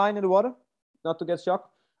static line in the water, not to get shocked.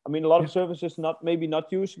 I mean, a lot of services not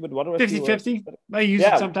use, but water 50-50. I use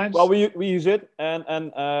it sometimes. Well, we use it,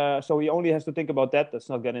 and so he only has to think about that. That's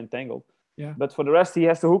not getting entangled. Yeah. But for the rest, he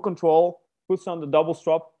has the hook control, puts on the double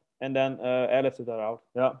strap, and then airlifts it out.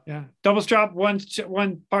 Yeah. Yeah. Double strap,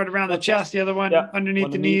 one part around the chest, the other one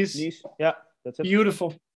underneath the knees. Yeah, that's it.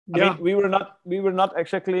 Beautiful. I mean, we were not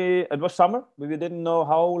exactly. It was summer. We didn't know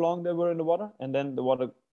how long they were in the water, and then the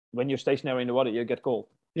water. When you're stationary in the water, you get cold.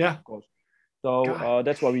 Yeah. Of course. So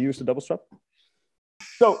that's why we used the double strap.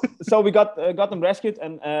 So we got them rescued,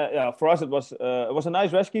 and for us it was a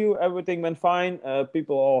nice rescue. Everything went fine.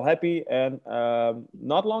 People all happy, and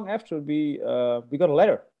not long after we got a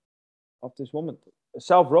letter of this woman,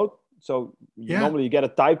 self-wrote. So normally you get a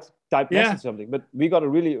typed message or something, but we got a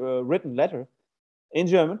really written letter in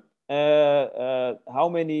German. How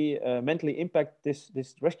many mentally impact this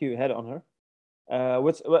rescue had on her.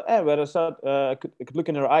 Where I could look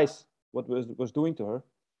in her eyes what was doing to her,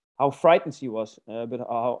 how frightened she was, but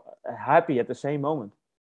how happy at the same moment.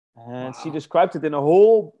 And she described it in a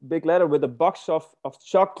whole big letter with a box of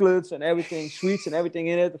chocolates and everything, sweets and everything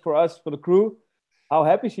in it for us, for the crew, how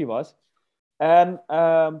happy she was. And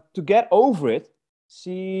to get over it,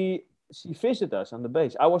 she visited us on the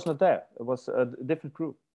base. I was not there. It was a different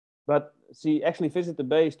crew. But she actually visited the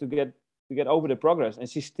base to get over the progress, and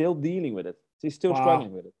she's still dealing with it. She's still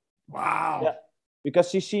struggling with it. Wow. Yeah.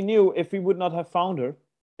 Because she knew if we would not have found her,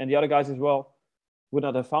 and the other guys as well would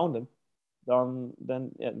not have found them,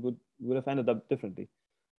 then it would have ended up differently.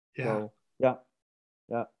 Yeah. So,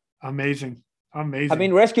 yeah. Amazing. I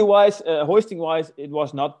mean, rescue-wise, hoisting-wise, it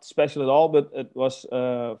was not special at all, but it was,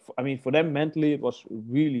 for them mentally, it was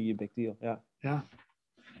really a big deal. Yeah. Yeah.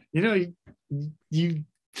 You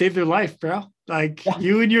saved their life, bro. Like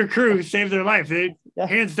you and your crew saved their life.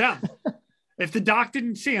 Hands down. If the doc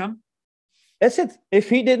didn't see him, that's it. If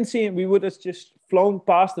he didn't see him, we would have just flown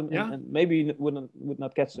past him and maybe would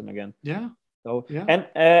not catch them again. Yeah. So and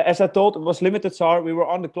as I told, it was limited SAR. We were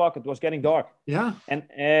on the clock. It was getting dark. Yeah. And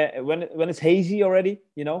when it's hazy already,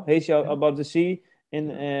 hazy above the sea,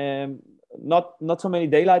 and not so many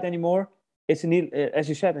daylight anymore. It's a needle, as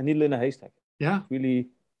you said, a needle in a haystack. Yeah. Really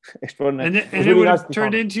extraordinary. And it would have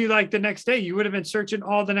turned into like the next day. You would have been searching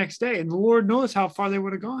all the next day, and the Lord knows how far they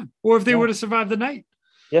would have gone, or if they would have survived the night.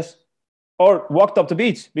 Yes. Or walked up the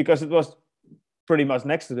beach because it was pretty much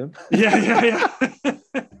next to them. Yeah.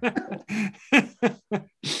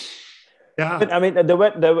 Yeah. But, I mean,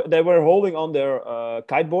 they were holding on their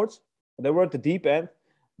kiteboards. They were at the deep end,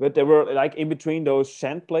 but they were like in between those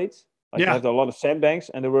sand plates. Like they had a lot of sandbanks,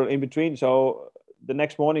 and they were in between. So the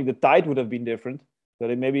next morning, the tide would have been different. So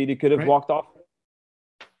they could have walked off.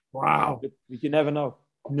 Wow. But you never know.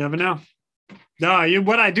 Never know. No,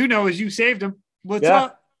 what I do know is you saved them. What's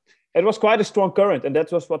up? It was quite a strong current, and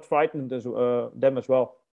that was what frightened them as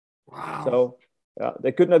well. Wow. So Yeah,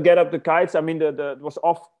 they could not get up the kites. I mean, it was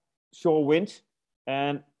offshore wind,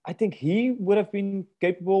 and I think he would have been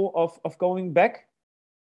capable of going back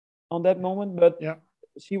on that moment, but Yeah.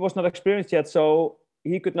 she was not experienced yet, so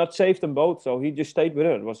he could not save them both. So he just stayed with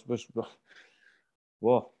her. It was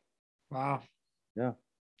whoa, Wow. yeah,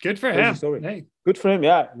 Good for crazy him. story. Hey. Good for him.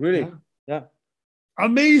 Yeah, really. Yeah. Yeah.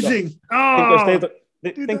 Amazing. So, Oh.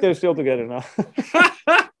 they think they're still together now.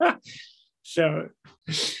 So,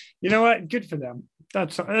 you know what? Good for them.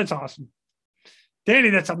 That's awesome. Danny,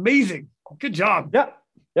 that's amazing. Good job. Yeah.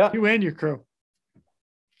 Yeah. You and your crew.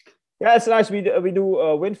 Yeah, it's nice. We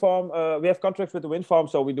do wind farm. We have contracts with the wind farm,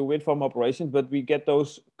 so we do wind farm operations. But we get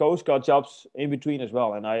those Coast Guard jobs in between as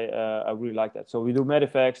well, and I really like that. So we do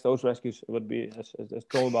medevacs, those rescues would be as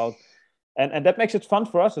told about, and that makes it fun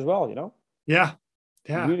for us as well. You know. Yeah.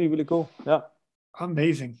 Yeah. Really, really cool. Yeah.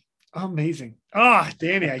 Amazing. Amazing. Ah, oh,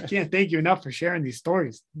 Danny, I can't thank you enough for sharing these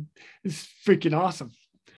stories. It's freaking awesome.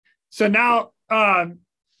 So now,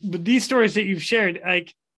 with these stories that you've shared,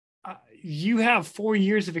 like you have 4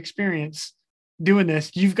 years of experience doing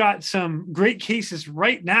this. You've got some great cases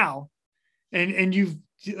right now, and you've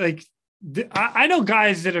like I know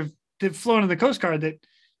guys that have flown in the Coast Guard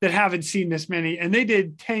that haven't seen this many, and they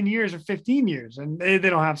did 10 years or 15 years, and they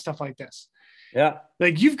don't have stuff like this. Yeah,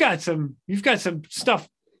 like you've got some stuff,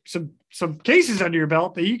 some cases under your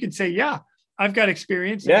belt that you can say, yeah, I've got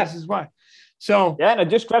experience, and this is why. So yeah, and I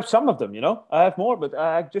just grabbed some of them. You know, I have more, but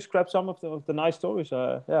I just grabbed some of the nice stories.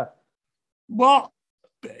 Yeah. Well,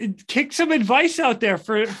 kick some advice out there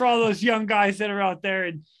for all those young guys that are out there,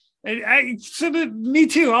 and me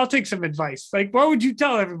too. I'll take some advice. Like, what would you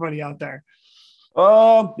tell everybody out there?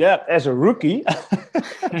 Yeah, as a rookie, I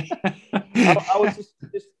would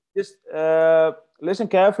just listen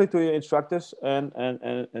carefully to your instructors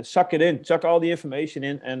and suck it in, suck all the information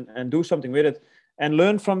in, and do something with it, and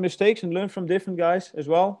learn from mistakes and learn from different guys as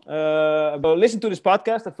well. But listen to this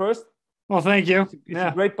podcast at first. Well, thank you. It's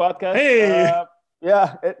a great podcast. Hey.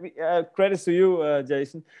 Credits to you,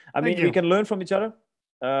 Jason. I mean, we can learn from each other.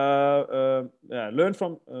 Learn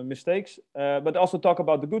from mistakes, but also talk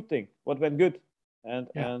about the good thing, what went good, and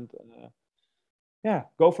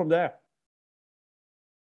go from there.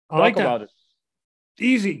 I like that. About it.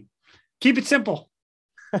 Easy. Keep it simple.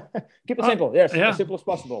 Keep it simple. Yes, as simple as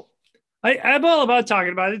possible. I'm all about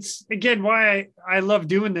talking about it. It's again why I love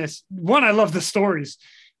doing this. One, I love the stories.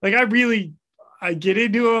 Like I get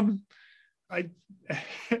into them.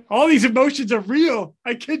 All these emotions are real.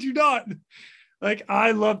 I kid you not. Like I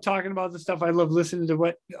love talking about this stuff. I love listening to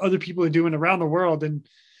what other people are doing around the world. And,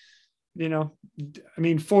 you know, I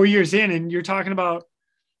mean, 4 years in and you're talking about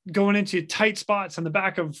going into tight spots on the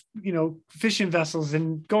back of, you know, fishing vessels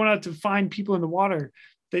and going out to find people in the water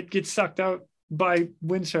that get sucked out by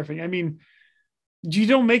windsurfing. I mean, you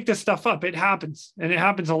don't make this stuff up. It happens, and it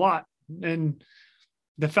happens a lot. And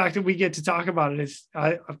the fact that we get to talk about it is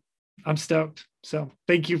I'm stoked. So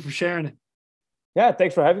thank you for sharing it. Yeah.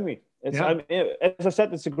 Thanks for having me. As I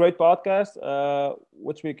said, it's a great podcast,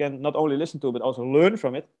 which we can not only listen to, but also learn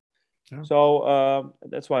from it. Yeah. So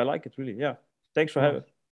that's why I like it, really. Yeah. Thanks for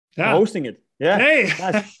hosting it. Yeah. Hey,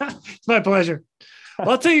 nice. It's my pleasure.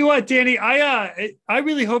 Well, I'll tell you what, Danny, I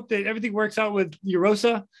really hope that everything works out with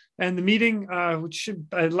Eurosa and the meeting, which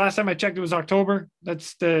last time I checked, it was October.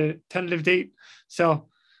 That's the tentative date. So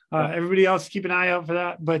everybody else keep an eye out for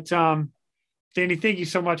that. But Danny, thank you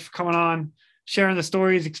so much for coming on, sharing the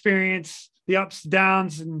stories, experience, the ups,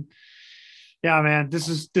 downs, and yeah, man, this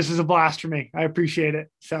is a blast for me. I appreciate it.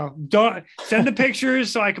 So don't send the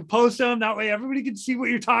pictures so I can post them. That way everybody can see what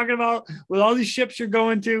you're talking about with all these ships you're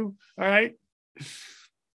going to. All right.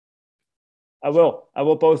 I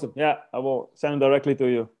will post them. Yeah, I will send them directly to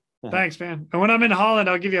you. Thanks, man. And when I'm in Holland,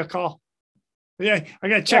 I'll give you a call. Yeah, I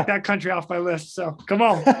got to check that country off my list. So come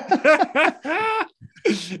on.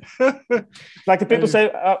 Like the people say,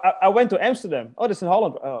 I went to Amsterdam. Oh, that's in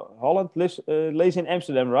Holland. Holland lays in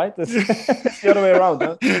Amsterdam, right? That's the other way around.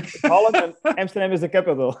 Huh? Holland and Amsterdam is the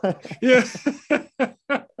capital. Yeah.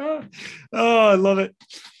 Oh, I love it.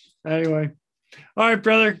 Anyway. All right,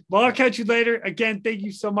 brother. Well, I'll catch you later. Again, thank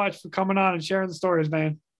you so much for coming on and sharing the stories,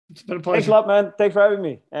 man. It's been a pleasure. Thanks a lot, man. Thanks for having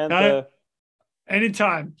me. And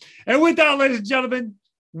anytime. And with that, ladies and gentlemen,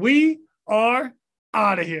 we are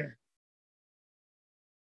out of here.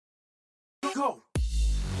 Go.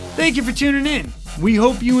 Thank you for tuning in. We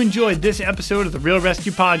hope you enjoyed this episode of the Real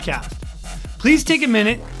Rescue Podcast. Please take a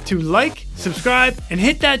minute to like, subscribe, and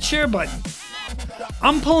hit that share button.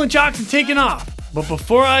 I'm pulling chocks and taking off. But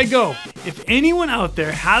before I go, if anyone out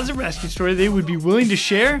there has a rescue story they would be willing to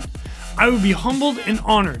share, I would be humbled and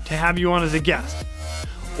honored to have you on as a guest.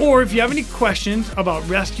 Or if you have any questions about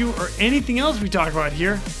rescue or anything else we talk about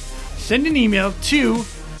here, send an email to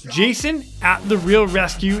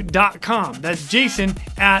jason@therealrescue.com. That's Jason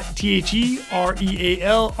at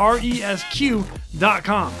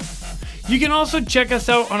TheRealResq.com. You can also check us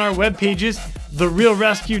out on our web pages,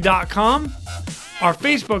 therealrescue.com, our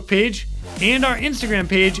Facebook page, and our Instagram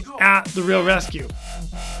page @TheRealRescue.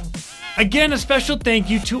 Again, a special thank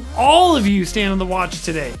you to all of you staying on the watch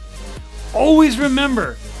today. Always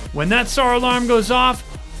remember, when that SAR alarm goes off,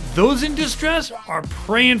 those in distress are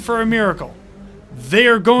praying for a miracle. They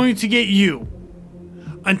are going to get you.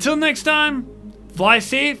 Until next time, fly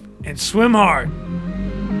safe and swim hard.